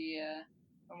idea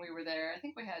when we were there. I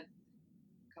think we had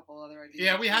a couple other ideas.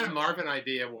 Yeah, we had a Marvin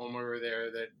idea when we were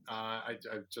there that I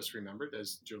just remembered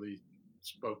as Julie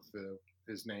spoke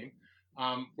his name,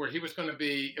 where it was going to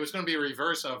be a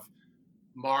reverse of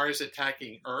Mars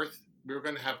attacking Earth. We were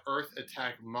going to have Earth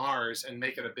attack Mars and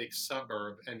make it a big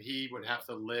suburb, and he would have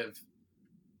to live,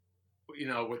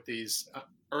 with these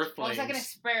Earthlings. Well, it was like an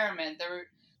experiment.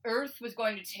 Earth was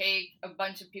going to take a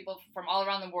bunch of people from all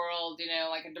around the world,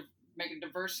 make a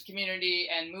diverse community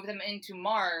and move them into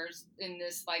Mars in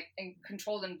this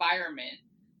controlled environment.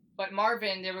 But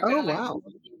Marvin, they were going to move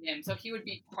him, so he would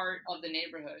be part of the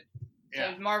neighborhood. So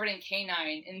it was Marvin and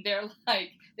K9, and they're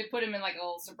they put him in a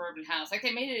little suburban house.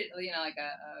 They made it,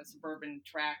 a suburban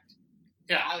tract.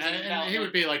 Yeah, and he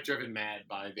would be driven mad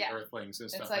by the Earthlings and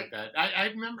stuff like that. I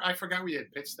remember, I forgot we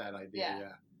had pitched that idea.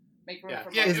 Yeah. Make room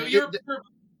for Marvin.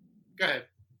 Go ahead.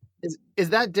 Is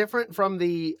that different from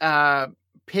the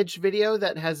pitch video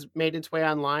that has made its way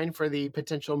online for the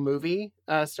potential movie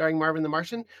starring Marvin the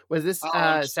Martian? Was this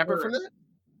separate from that?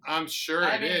 I'm sure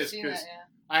it is, because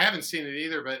I haven't seen it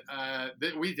either, but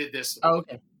we did this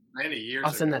many years ago.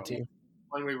 I'll send that to you.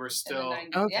 When we were still... in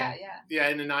the 90s. Yeah,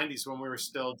 in the 90s, when we were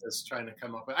still just trying to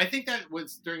come up with... I think that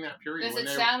was during that period. Does it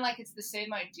sound like it's the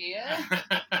same idea?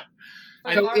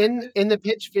 So in the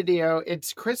pitch video,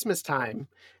 it's Christmas time,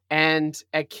 and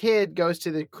a kid goes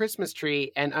to the Christmas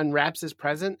tree and unwraps his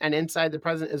present, and inside the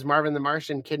present is Marvin the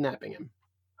Martian kidnapping him.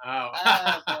 Oh.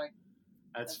 Boy.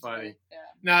 That's funny. Yeah.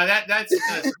 No, that's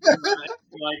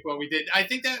like what we did. I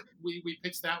think that we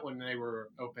pitched that when they were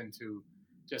open to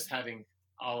just having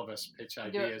all of us pitch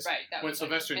ideas. Right. When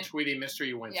Sylvester and Tweety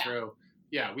Mystery went through,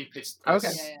 we pitched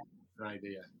this an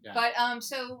idea. Yeah. But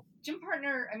so Gym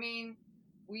Partner, I mean,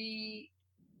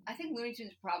 I think Looney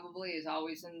Tunes probably is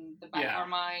always in the back of our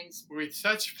minds. We're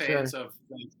such fans of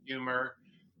humor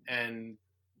and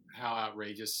how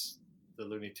outrageous the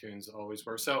Looney Tunes always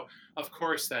were. So, of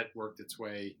course, that worked its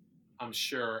way, I'm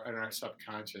sure, in our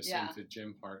subconscious into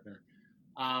Gym Partner.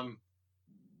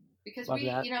 Because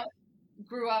we,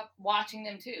 grew up watching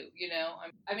them too,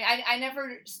 I mean, I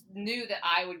never knew that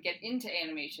I would get into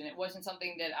animation. It wasn't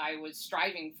something that I was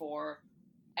striving for,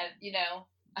 and,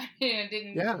 I mean, it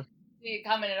didn't see it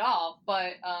coming at all.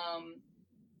 But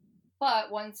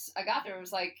once I got there, it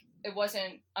was like, it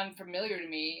wasn't unfamiliar to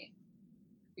me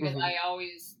because I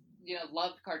always,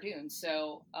 loved cartoons.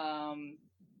 So,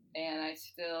 and I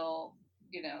still,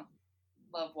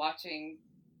 love watching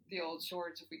the old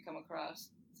shorts if we come across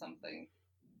something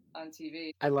on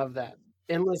TV. I love that.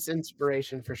 Endless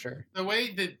inspiration for sure. The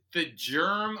way the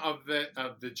germ of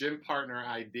the Gym Partner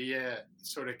idea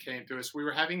sort of came to us, we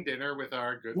were having dinner with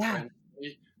our good friend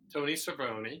Tony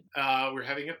Cervoni. We were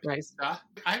having a pizza.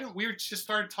 We just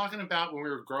started talking about when we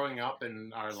were growing up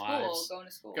in our lives.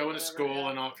 Going to school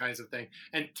and all kinds of things.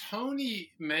 And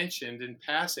Tony mentioned in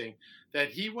passing that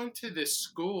he went to this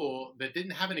school that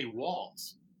didn't have any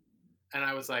walls. And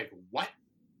I was like, what?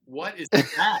 What is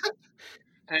that?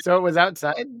 So it was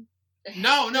outside?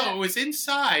 No, it was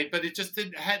inside, but it just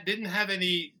didn't have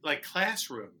any like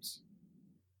classrooms.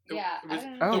 The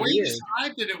way he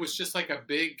described it, it was just like a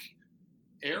big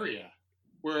area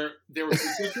where there were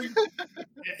different.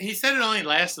 He said it only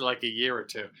lasted like a year or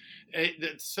two.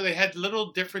 So they had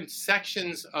little different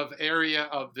sections of area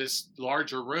of this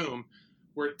larger room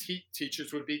where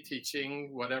teachers would be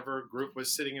teaching whatever group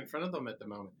was sitting in front of them at the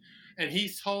moment. And he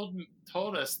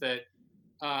told us that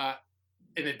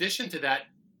in addition to that,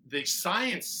 the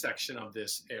science section of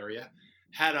this area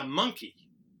had a monkey,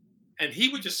 and he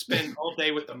would just spend all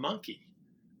day with the monkey.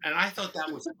 And I thought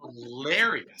that was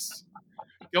hilarious.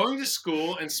 Going to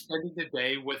school and spending the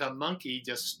day with a monkey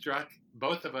just struck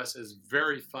both of us as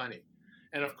very funny.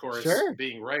 And of course,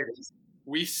 being writers,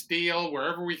 we steal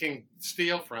wherever we can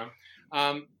steal from.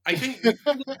 I think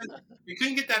we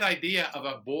couldn't get that idea of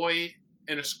a boy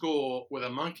in a school with a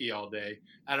monkey all day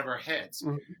out of our heads.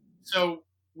 Mm-hmm. So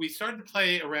we started to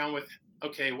play around with,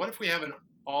 okay, what if we have an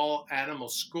all animal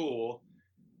school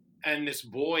and this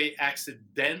boy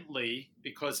accidentally,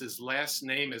 because his last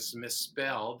name is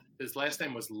misspelled, his last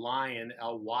name was Lyon,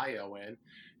 Lyon,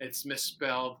 it's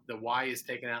misspelled, the Y is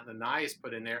taken out and the N is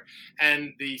put in there,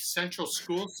 and the central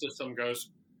school system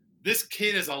goes, this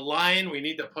kid is a lion, we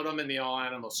need to put him in the all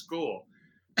animal school.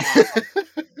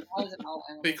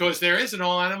 Because there is an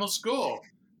all animal school.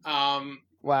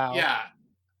 Wow. Yeah.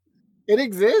 It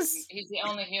exists? He's the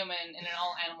only human in an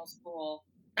all animal school.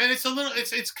 And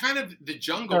it's kind of the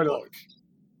Jungle Book,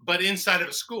 but inside of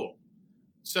a school.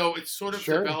 So it's sort of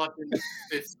developed.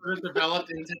 It's sort of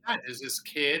developed into that. There's this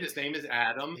kid. His name is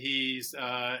Adam. He's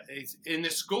in the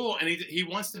school, and he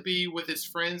wants to be with his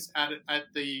friends at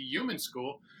the human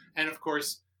school. And of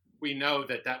course, we know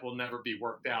that will never be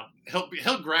worked out.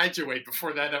 He'll graduate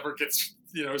before that ever gets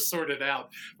sorted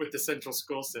out with the central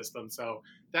school system. So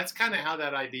that's kind of how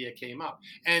that idea came up.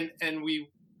 And we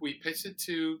pitched it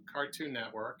to Cartoon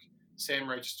Network, Sam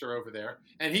Register over there,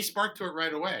 and he sparked to it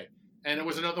right away. And it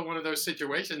was another one of those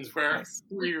situations where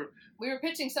we were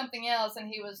pitching something else, and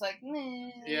he was like, "Nah,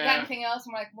 you got anything else?"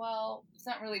 I'm like, "Well, it's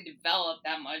not really developed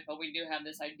that much, but we do have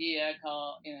this idea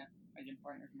called, my Gym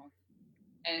Partner Month."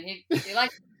 And he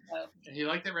liked it. So. He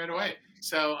liked it right away.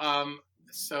 So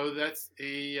that's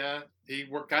he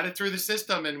got it through the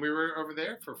system, and we were over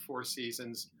there for 4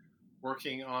 seasons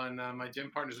working on My Gym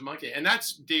Partner's Monkey. And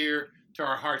that's dear to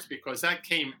our hearts because that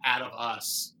came out of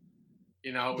us.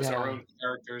 It was our own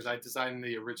characters. I designed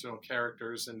the original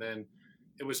characters, and then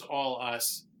it was all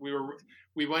us.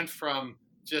 We went from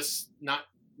just not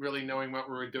really knowing what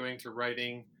we were doing to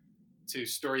writing to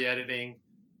story editing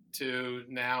to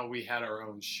now we had our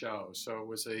own show. So it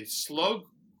was a slow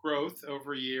growth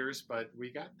over years, but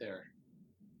we got there.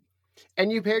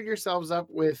 And you paired yourselves up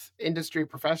with industry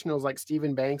professionals like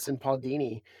Stephen Banks and Paul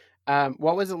Dini.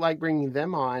 What was it like bringing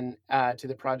them on to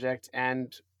the project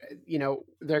and,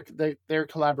 their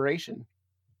collaboration?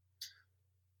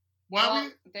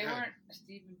 Well, they weren't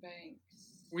Stephen Banks.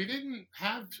 We didn't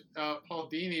have Paul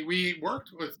Dini. We worked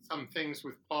with some things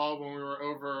with Paul when we were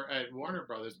over at Warner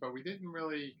Brothers, but we didn't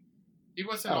really. He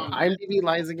wasn't on. IMDb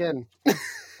lies again.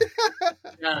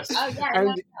 Yes. Oh,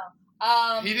 yeah.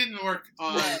 He didn't work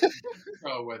on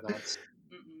Pro with us.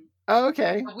 Oh,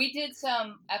 okay. We did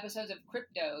some episodes of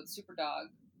Crypto, Superdog.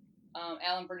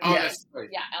 Alan Burnett. Oh, that's right.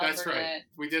 Yeah, Alan that's Burnett. right.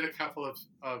 We did a couple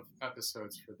of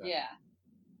episodes for that. Yeah.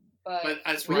 But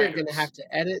as we are going to have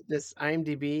to edit this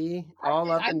IMDb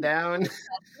all up and down.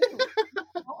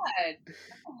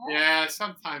 Yeah,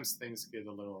 sometimes things get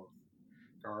a little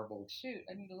garbled. Shoot,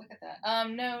 I need to look at that.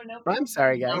 No. I'm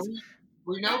sorry, guys.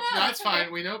 We know that's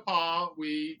fine. We know Paul.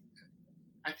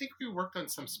 I think we worked on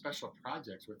some special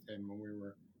projects with him when we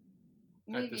were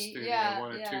at the studio.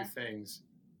 One or two things.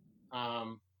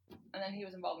 And then he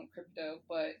was involved in Crypto,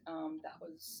 but that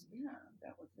was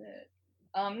it.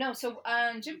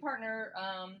 Gym partner,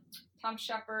 Tom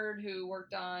Shepard, who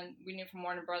we knew from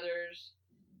Warner Brothers.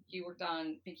 He worked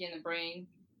on Pinky and the Brain.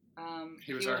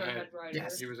 He was our head writer.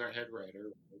 Yes. He was our head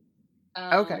writer.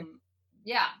 Okay.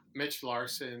 Yeah. Mitch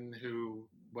Larson, who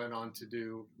went on to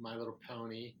do My Little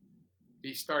Pony.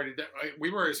 He started.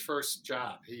 We were his first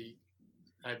job. He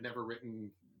had never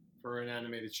written for an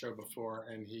animated show before,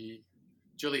 and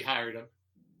Julie hired him.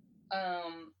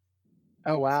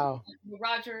 Oh wow.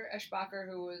 Roger Eschbacher,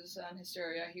 who was on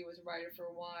Hysteria, he was a writer for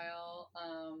a while.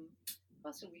 What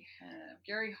else did we have?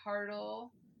 Gary Hartle,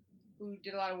 who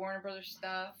did a lot of Warner Brothers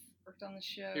stuff, worked on the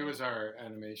show. He was our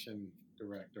animation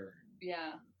director.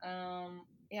 Yeah.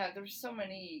 There were so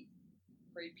many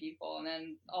great people, and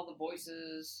then all the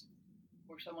voices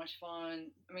were so much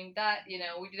fun. I mean,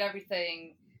 we did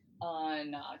everything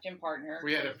on Gym Partner.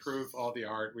 We had to approve all the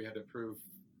art. We had to approve,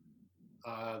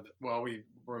 we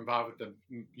were involved with the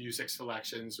music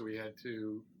selections. We had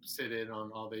to sit in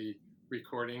on all the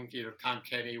recording. Tom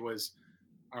Kenny was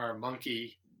our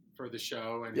monkey for the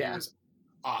show, and he was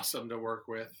awesome to work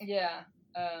with. Yeah.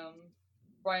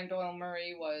 Brian Doyle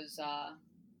Murray was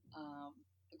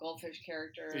the goldfish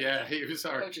character. Yeah, he was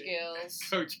our Coach Gills.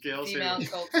 Coach Gills. Female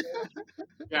sculptor.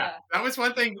 Yeah, that was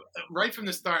one thing right from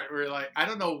the start. We were like, I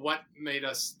don't know what made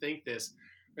us think this.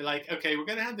 We're like, okay, we're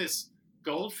going to have this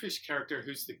goldfish character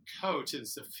who's the coach, and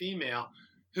it's a female.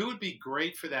 Who would be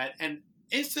great for that? And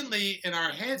instantly in our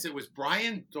heads, it was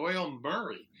Brian Doyle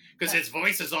Murray, because his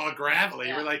voice is all gravelly.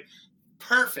 Yeah. We're like,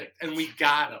 perfect. And we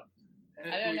got him.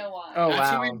 And I don't know why. Oh,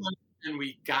 that's wow. who we wanted, and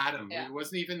we got him. Yeah. It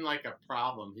wasn't even like a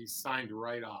problem. He signed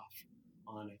right off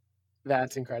on it.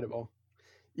 That's incredible.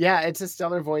 Yeah, it's a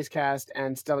stellar voice cast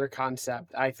and stellar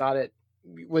concept. I thought it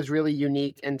was really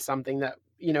unique and something that,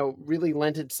 really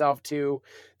lent itself to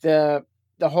the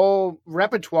whole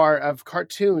repertoire of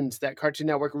cartoons that Cartoon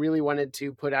Network really wanted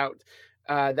to put out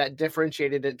that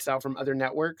differentiated itself from other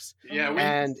networks. Yeah, we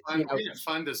had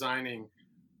fun designing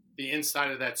the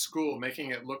inside of that school,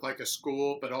 making it look like a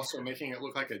school, but also making it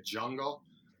look like a jungle,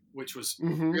 which was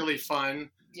really fun.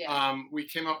 Yeah. We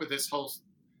came up with this whole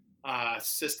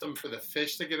system for the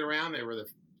fish to get around. They were the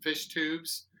fish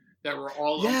tubes that were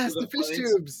all over the place. Fish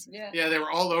tubes. Yeah, they were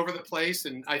all over the place,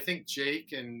 and I think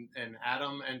Jake and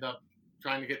Adam end up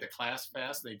trying to get to class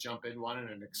fast. They jump in one and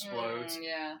it explodes.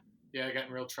 Yeah, I got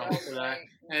in real trouble for that. Right.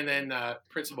 And then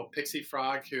Principal Pixie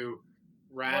Frog, who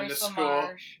ran Royce the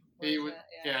school. He was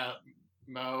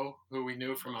Mo, who we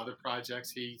knew from other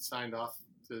projects, he signed off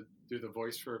to do the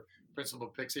voice for Principal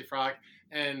Pixie Frog.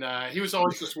 And he was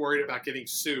always just worried about getting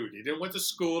sued. He didn't want the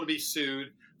school to be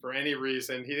sued for any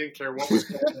reason. He didn't care what was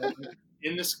going on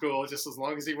in the school, just as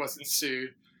long as he wasn't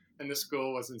sued and the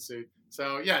school wasn't sued.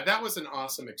 So, yeah, that was an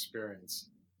awesome experience.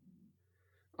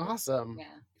 Awesome. Yeah.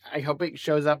 I hope it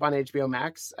shows up on HBO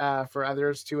Max for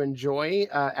others to enjoy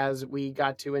as we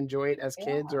got to enjoy it as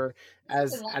kids or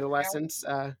as adolescents.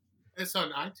 It's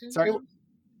on iTunes? Sorry?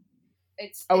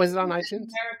 It's is it on iTunes?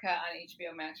 America on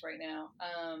HBO Max right now.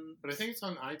 But I think it's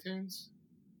on iTunes.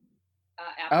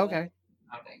 Apple. Okay.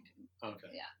 I think. Okay.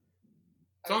 Yeah.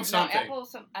 It's on something. Apple,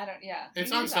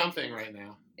 It's on something right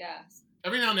now. Yeah.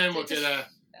 Every now and then we'll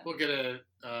get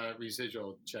a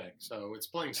residual check, so it's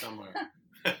playing somewhere.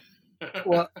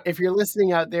 Well, if you're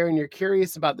listening out there and you're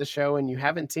curious about the show and you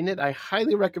haven't seen it, I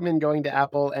highly recommend going to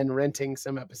Apple and renting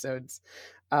some episodes,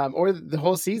 or the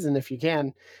whole season if you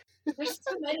can. There's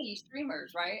so many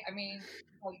streamers, right? I mean,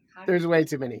 there's way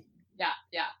too many.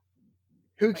 Yeah.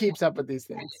 Who keeps up with these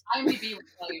things? IMDb will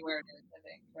tell you where it is, I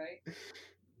think, right?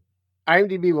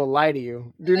 IMDb will lie to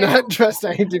you. Do not trust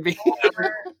IMDb.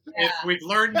 If we've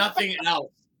learned nothing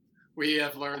else, we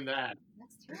have learned that.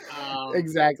 That's true.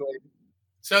 Exactly.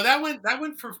 So that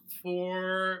went for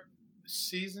 4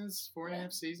 seasons,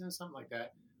 4.5 seasons, something like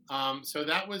that. So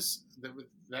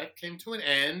that came to an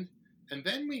end, and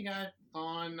then we got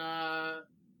on a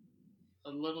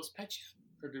Little Pet Shop,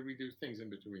 or did we do things in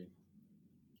between?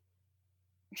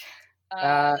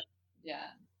 Yeah.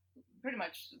 pretty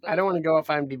much. I don't want to go off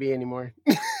IMDb anymore.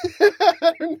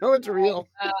 I don't know it's real.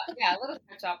 Yeah, Little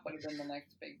Pet Shop would have been the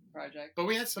next big project. But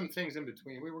we had some things in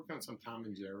between. We worked on some Tom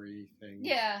and Jerry things.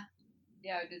 Yeah,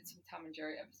 I did some Tom and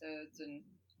Jerry episodes, and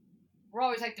we're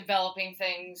always like developing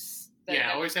things.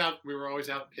 Yeah, we were always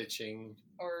out pitching.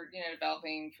 Or,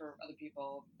 developing for other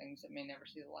people things that may never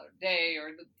see the light of day,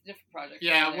 or the different projects.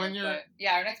 Yeah,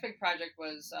 our next big project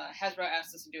was Hasbro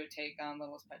asked us to do a take on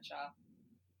Littlest Pet Shop,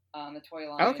 the toy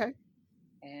line. Okay.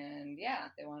 And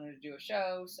they wanted to do a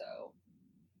show, so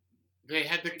they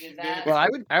had to. Well,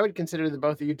 I would consider the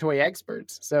both of you toy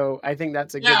experts, so I think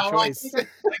that's a good choice.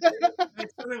 They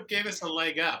sort of gave us a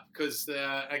leg up because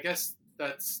I guess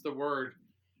that's the word,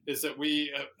 is that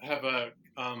we have a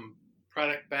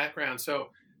product background. So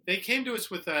they came to us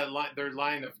with their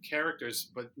line of characters,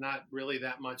 but not really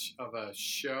that much of a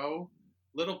show.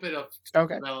 Little bit of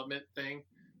development thing,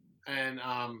 and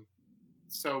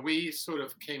so we sort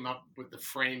of came up with the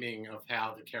framing of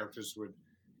how the characters would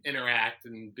interact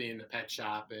and be in the pet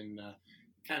shop, and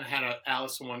kind of had an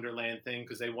Alice in Wonderland thing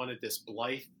because they wanted this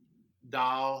Blythe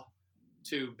doll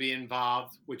to be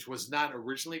involved, which was not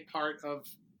originally part of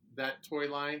that toy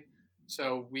line.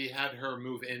 So we had her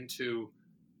move into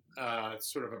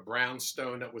sort of a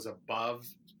brownstone that was above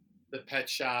the pet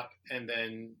shop, and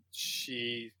then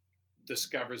she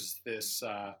discovers this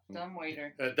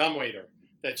dumbwaiter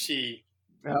that she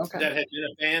that had been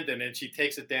abandoned, and she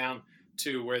takes it down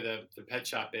to where the pet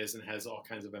shop is and has all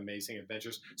kinds of amazing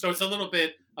adventures. So it's a little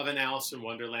bit of an Alice in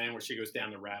Wonderland where she goes down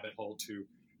the rabbit hole to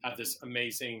have this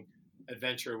amazing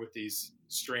adventure with these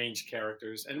strange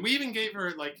characters. And we even gave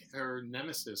her like her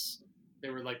nemesis. They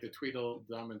were like the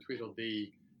Tweedledum and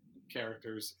Tweedledee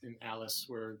characters in Alice,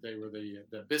 where they were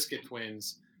the Biscuit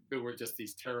twins, who were just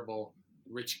these terrible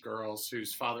rich girls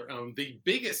whose father owned the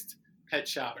biggest pet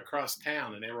shop across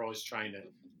town, and they were always trying to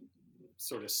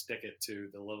sort of stick it to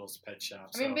the Littlest Pet Shop.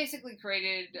 I mean, basically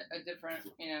created a different,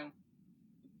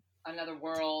 another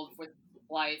world with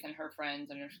Blythe and her friends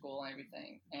and her school and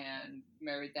everything, and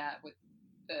married that with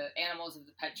the animals of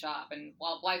the pet shop. And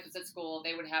while Blythe was at school,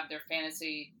 they would have their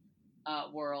fantasy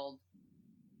world,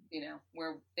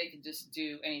 where they could just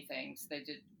do anything. So they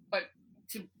did, but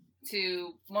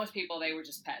to most people, they were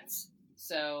just pets.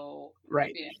 So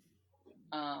right,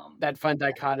 that fun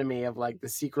dichotomy of like the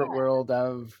secret world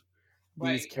of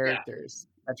these characters.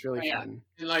 Yeah. That's really fun.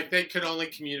 And like they could only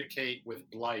communicate with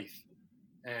Blythe,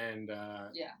 and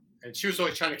and she was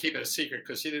always trying to keep it a secret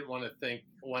because she didn't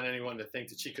want anyone to think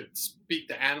that she could speak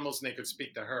to animals and they could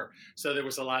speak to her. So there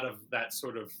was a lot of that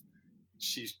sort of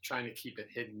she's trying to keep it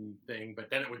hidden thing, but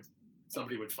then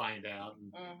somebody would find out,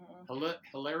 and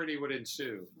hilarity would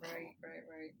ensue.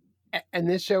 Right. And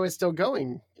this show is still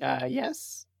going.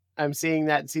 Yes. I'm seeing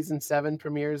that season 7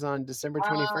 premieres on December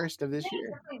 21st of this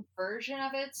year. Version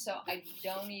of it, so I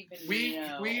don't even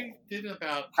know. We did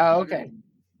about. Oh, okay.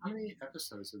 How many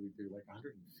episodes did we do? Like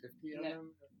 150 of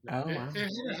them? Oh, wow. It had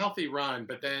a healthy run,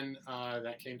 but then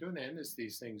that came to an end, as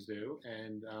these things do,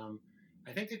 and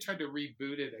I think they tried to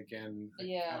reboot it again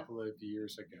a couple of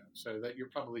years ago, so that you're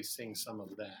probably seeing some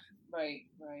of that. Right.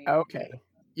 Okay.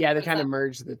 Yeah, they kind of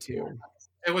merged the two.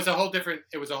 It was a whole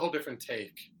different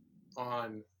take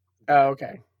on. Oh,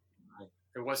 okay.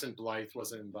 It wasn't Blythe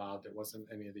wasn't involved. It wasn't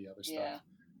any of the other stuff. Yeah.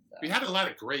 So. We had a lot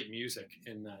of great music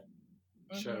in that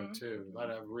show too. A lot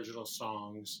of original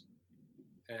songs,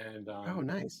 and oh,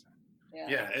 nice.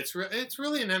 Yeah, it's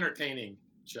really an entertaining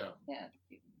show. Yeah.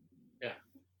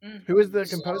 Who is the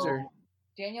composer?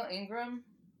 Daniel Ingram.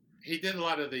 He did a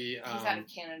lot of the. He's out of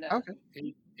Canada. Okay.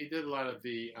 He did a lot of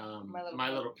the My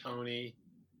Little Pony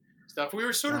stuff. We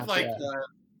were sort of like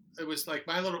it was like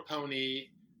My Little Pony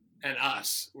and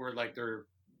Us were like their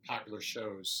popular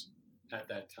shows at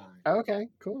that time. Okay,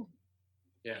 cool.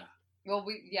 Yeah. Well,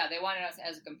 they wanted us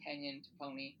as a companion to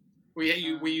Pony.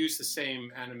 We used the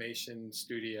same animation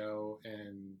studio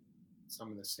and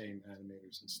some of the same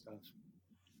animators and stuff.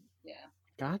 Yeah.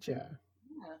 Gotcha.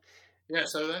 Yeah,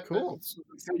 so that's cool. So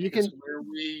you can.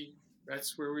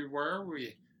 That's where we were.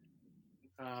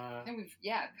 I think we've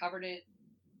covered it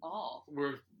all.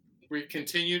 We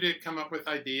continue to come up with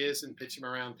ideas and pitch them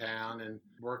around town and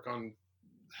work on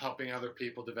helping other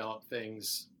people develop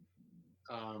things.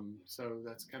 So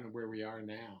that's kind of where we are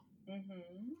now.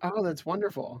 Oh, that's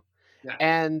wonderful. Yeah.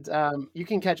 And you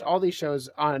can catch all these shows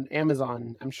on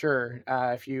Amazon, I'm sure,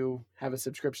 if you have a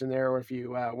subscription there or if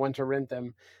you want to rent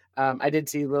them. I did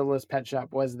see Littlest Pet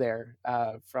Shop was there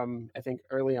from, I think,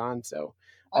 early on. So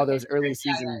all those early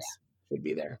seasons should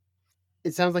be there.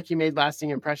 It sounds like you made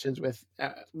lasting impressions with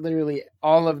literally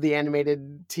all of the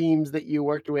animated teams that you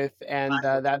worked with. And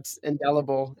that's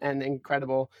indelible and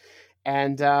incredible.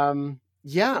 And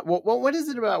Yeah. Well, what is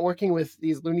it about working with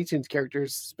these Looney Tunes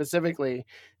characters specifically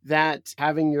that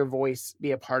having your voice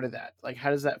be a part of that? Like,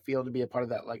 how does that feel to be a part of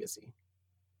that legacy?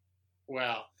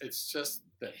 Well, it's just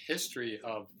the history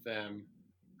of them.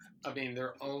 I mean,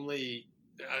 they're only,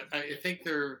 I think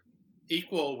they're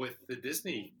equal with the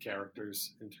Disney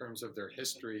characters in terms of their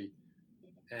history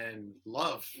and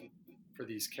love for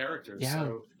these characters. Yeah.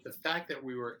 So the fact that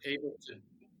we were able to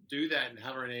do that and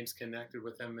have our names connected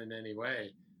with them in any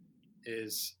way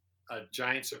is a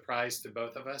giant surprise to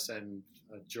both of us and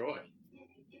a joy.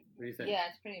 What do you think? Yeah,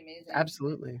 it's pretty amazing.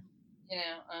 Absolutely. You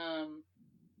know,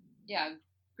 yeah,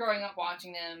 growing up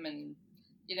watching them, and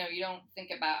you know, you don't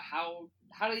think about how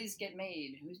do these get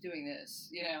made? Who's doing this?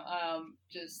 You know,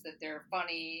 just that they're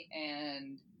funny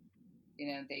and you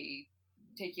know they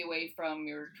take you away from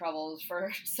your troubles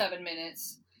for 7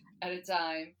 minutes at a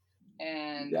time,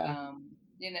 and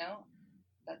you know,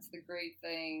 that's the great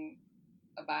thing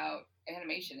about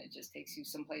animation. It just takes you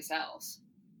someplace else,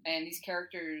 and these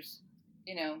characters,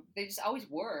 you know, they just always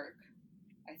work,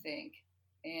 I think.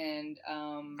 And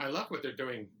I love what they're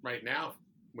doing right now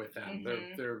with them.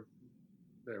 Mhm.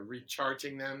 They're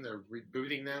recharging them. They're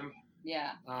rebooting them.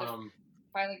 Yeah,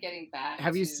 finally getting back.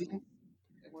 Have you to seen?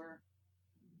 they were.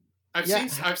 I've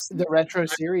seen the retro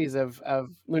series of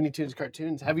Looney Tunes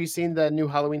cartoons. Have you seen the new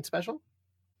Halloween special?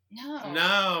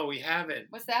 No, we haven't.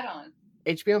 What's that on?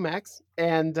 HBO Max,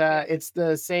 and it's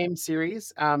the same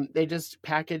series. They just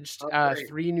packaged great.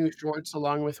 3 new shorts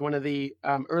along with one of the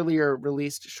earlier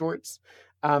released shorts,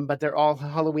 but they're all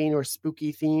Halloween or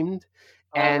spooky themed,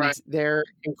 and right. they're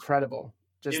incredible.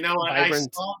 Just You know what?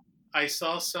 vibrant. I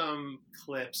saw some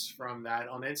clips from that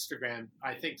on Instagram,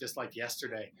 I think just like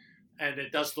yesterday, and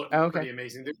it does look pretty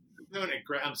amazing. They're doing it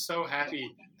great. I'm so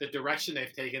happy the direction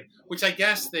they've taken, which I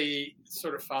guess they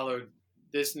sort of followed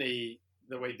Disney,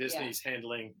 the way Disney's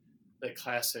handling the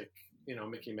classic, you know,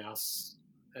 Mickey Mouse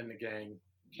and the gang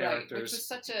characters. Right, which was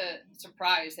such a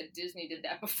surprise that Disney did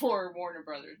that before Warner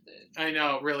Brothers did. I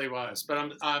know, it really was. But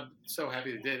I'm so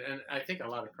happy they did. And I think a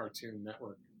lot of Cartoon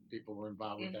Network people were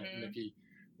involved with that Mickey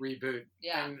reboot.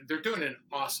 Yeah. And they're doing an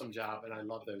awesome job, and I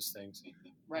love those things.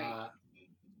 Right.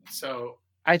 So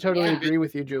I totally agree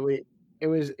with you, Julie. It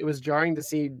was jarring to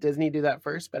see Disney do that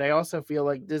first, but I also feel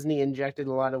like Disney injected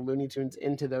a lot of Looney Tunes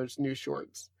into those new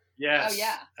shorts. Yes. Oh,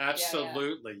 yeah.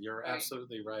 Absolutely. Yeah. You're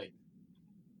absolutely right.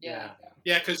 Yeah.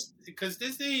 Yeah, because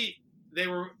Disney, they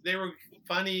were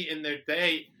funny in their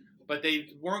day, but they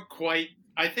weren't quite.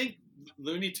 I think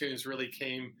Looney Tunes really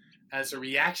came as a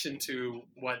reaction to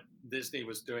what Disney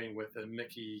was doing with the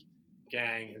Mickey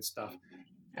gang and stuff.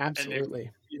 Absolutely.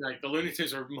 And they, like the Looney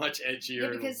Tunes are much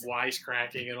edgier, because,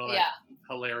 wisecracking and all that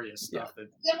hilarious stuff. Then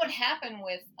what happened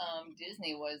with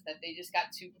Disney was that they just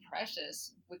got too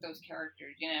precious with those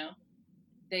characters. You know,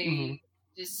 they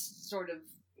just sort of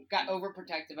got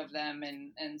overprotective of them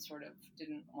and sort of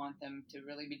didn't want them to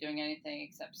really be doing anything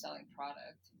except selling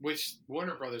product. Which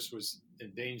Warner Brothers was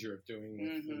in danger of doing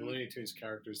with the Looney Tunes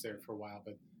characters there for a while,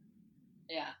 but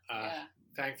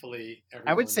thankfully,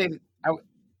 I would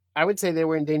say they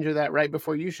were in danger of that right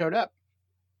before you showed up.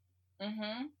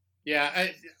 Yeah,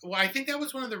 I think that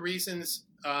was one of the reasons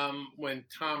when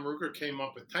Tom Ruegger came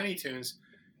up with Tiny Toons,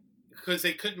 because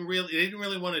they didn't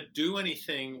really want to do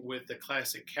anything with the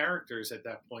classic characters at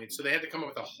that point, so they had to come up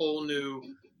with a whole new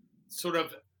sort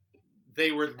of.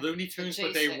 They were Looney Tunes,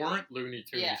 but they weren't Looney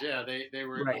Tunes. Yeah, they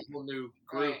were a whole new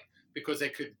group because they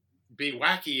could be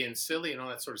wacky and silly and all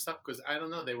that sort of stuff. Because I don't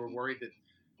know, they were worried that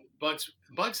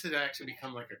Bugs had actually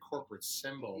become like a corporate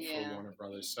symbol for Warner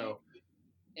Brothers. So,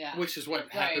 which is what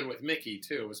happened with Mickey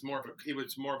too. It was more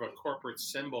of a corporate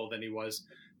symbol than he was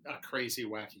a crazy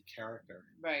wacky character.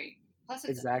 Right. Plus,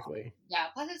 it's exactly.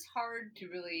 Plus, it's hard to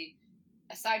really,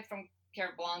 aside from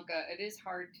Carrot Blanca, it is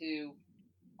hard to.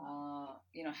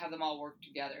 Have them all work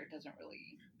together. It doesn't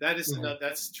really. That is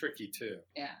that's tricky too.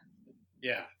 Yeah.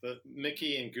 Yeah, the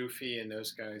Mickey and Goofy and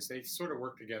those guys, they sort of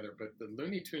work together, but the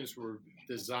Looney Tunes were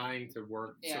designed to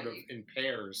work sort of in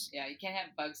pairs. Yeah, you can't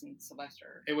have Bugs and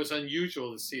Sylvester. It was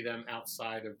unusual to see them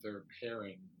outside of their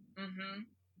pairing.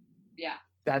 Yeah.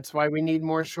 That's why we need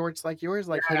more shorts like yours,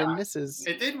 like Hit and Misses.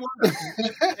 It did work.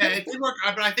 It did work,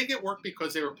 but I think it worked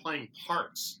because they were playing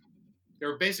parts. They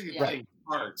were basically playing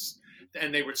parts.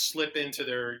 And they would slip into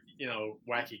their,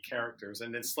 wacky characters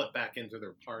and then slip back into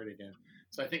their part again.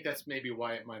 So I think that's maybe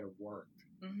why it might have worked.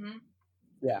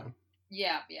 Yeah.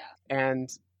 Yeah. And,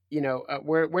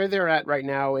 where they're at right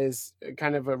now is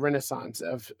kind of a renaissance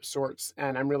of sorts.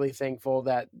 And I'm really thankful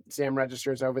that Sam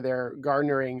Register's over there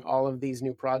garnering all of these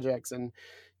new projects. And,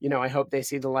 I hope they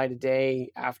see the light of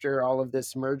day after all of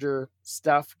this merger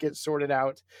stuff gets sorted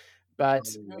out. But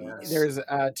yes. there's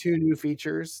 2 new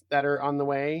features that are on the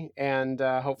way, and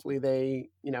hopefully they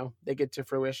get to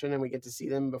fruition and we get to see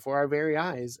them before our very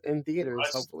eyes in theaters.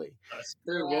 Us- Hopefully, Us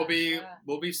too.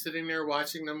 We'll be sitting there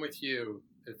watching them with you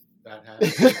if that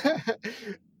happens.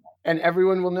 and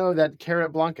everyone will know that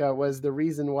Carrot Blanca was the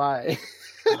reason why.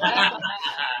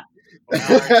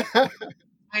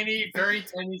 Tiny, very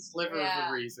tiny sliver of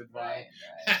a reason why.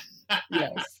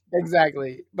 Yes,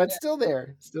 exactly. But still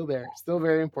there, still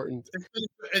very important.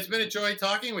 It's been a joy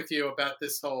talking with you about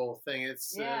this whole thing.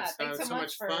 It's thanks so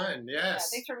much fun. Yes. Yeah,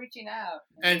 thanks for reaching out.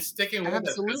 And sticking with us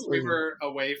because Absolutely. we were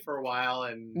away for a while.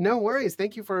 And No worries.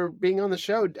 Thank you for being on the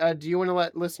show. Do you want to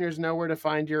let listeners know where to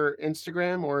find your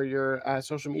Instagram or your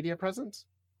social media presence?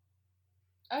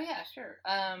 Oh yeah, sure.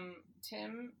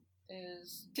 Tim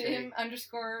is Tim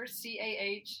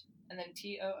 _CAH and then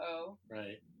TOO.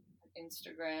 Right.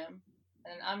 Instagram.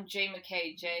 And I'm Jay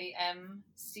McKay, JMCCAH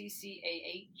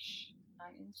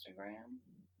on Instagram.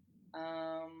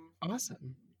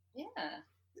 Awesome. Yeah.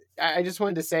 I just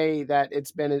wanted to say that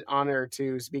it's been an honor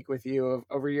to speak with you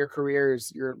over your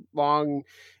careers, your long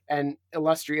and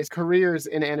illustrious careers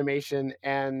in animation.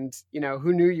 And,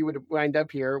 who knew you would wind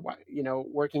up here,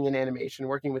 working in animation,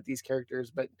 working with these characters,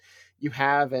 but you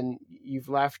have, and you've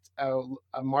left a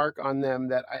mark on them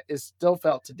that is still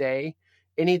felt today.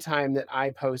 Anytime that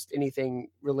I post anything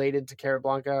related to Carrot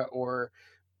Blanca or,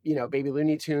 Baby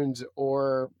Looney Tunes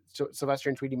or Sylvester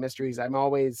and Tweety Mysteries, I'm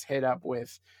always hit up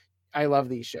with, I love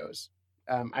these shows.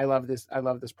 I love this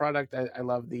product. I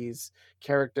love these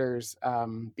characters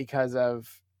because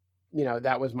of,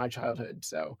 that was my childhood.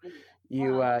 So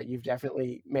you've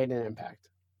definitely made an impact.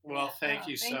 Well, thank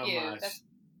you so much. That's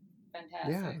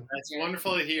fantastic. Yeah. That's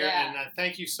wonderful to hear. Yeah. And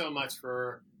thank you so much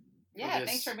for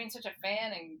thanks for being such a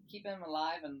fan and keeping them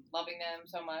alive and loving them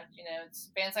so much.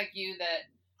 It's fans like you that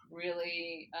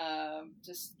really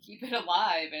just keep it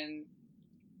alive and,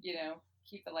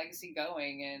 keep the legacy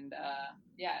going. And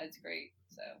it's great.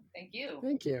 So thank you.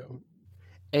 Thank you.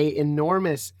 A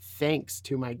enormous thanks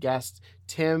to my guests,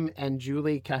 Tim and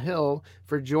Julie Cahill,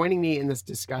 for joining me in this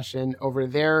discussion over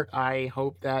there. I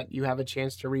hope that you have a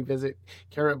chance to revisit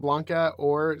Carrot Blanca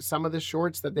or some of the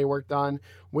shorts that they worked on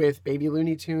with Baby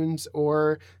Looney Tunes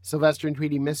or Sylvester and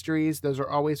Tweety Mysteries. Those are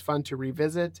always fun to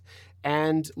revisit.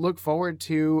 And look forward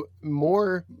to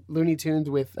more Looney Tunes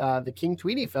with the King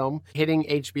Tweety film hitting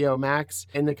HBO Max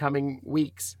in the coming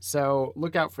weeks. So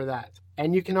look out for that.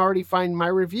 And you can already find my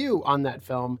review on that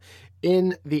film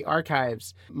in the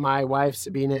archives. My wife,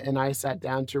 Sabina, and I sat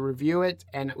down to review it,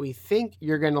 and we think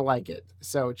you're going to like it.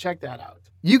 So check that out.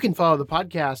 You can follow the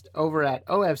podcast over at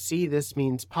OFC This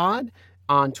Means Pod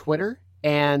on Twitter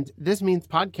and This Means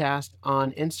Podcast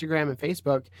on Instagram and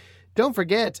Facebook. Don't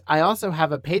forget, I also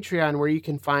have a Patreon where you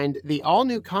can find the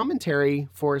all-new commentary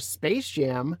for Space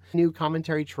Jam, new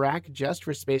commentary track just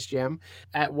for Space Jam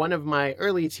at one of my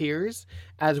early tiers,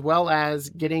 as well as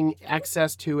getting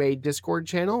access to a Discord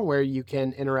channel where you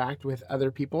can interact with other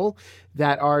people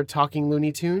that are talking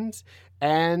Looney Tunes,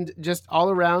 and just all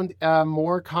around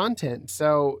more content.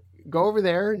 So go over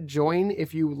there, join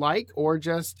if you like, or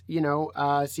just,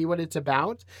 see what it's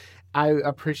about. I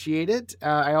appreciate it.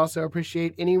 I also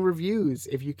appreciate any reviews.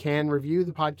 If you can review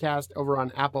the podcast over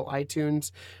on Apple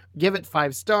iTunes, give it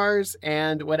 5 stars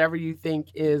and whatever you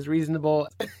think is reasonable.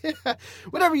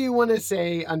 Whatever you want to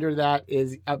say under that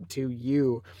is up to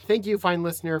you. Thank you, fine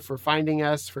listener, for finding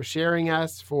us, for sharing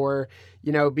us, for,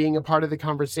 being a part of the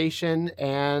conversation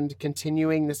and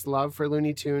continuing this love for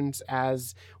Looney Tunes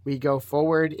as we go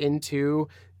forward into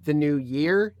the new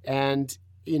year and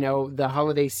the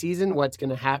holiday season, what's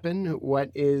going to happen, what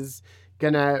is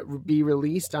going to be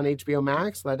released on HBO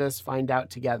Max. Let us find out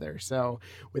together. So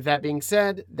with that being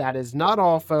said, that is not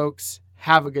all, folks.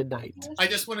 Have a good night. I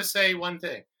just want to say one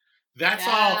thing. That's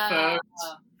all, folks.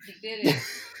 You did it.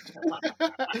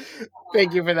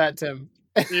 Thank you for that, Tim.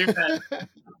 Thanks, Jonathan.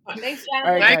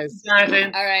 All right, guys. Thanks,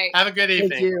 Jonathan. All right. Have a good evening.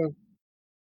 Thank you.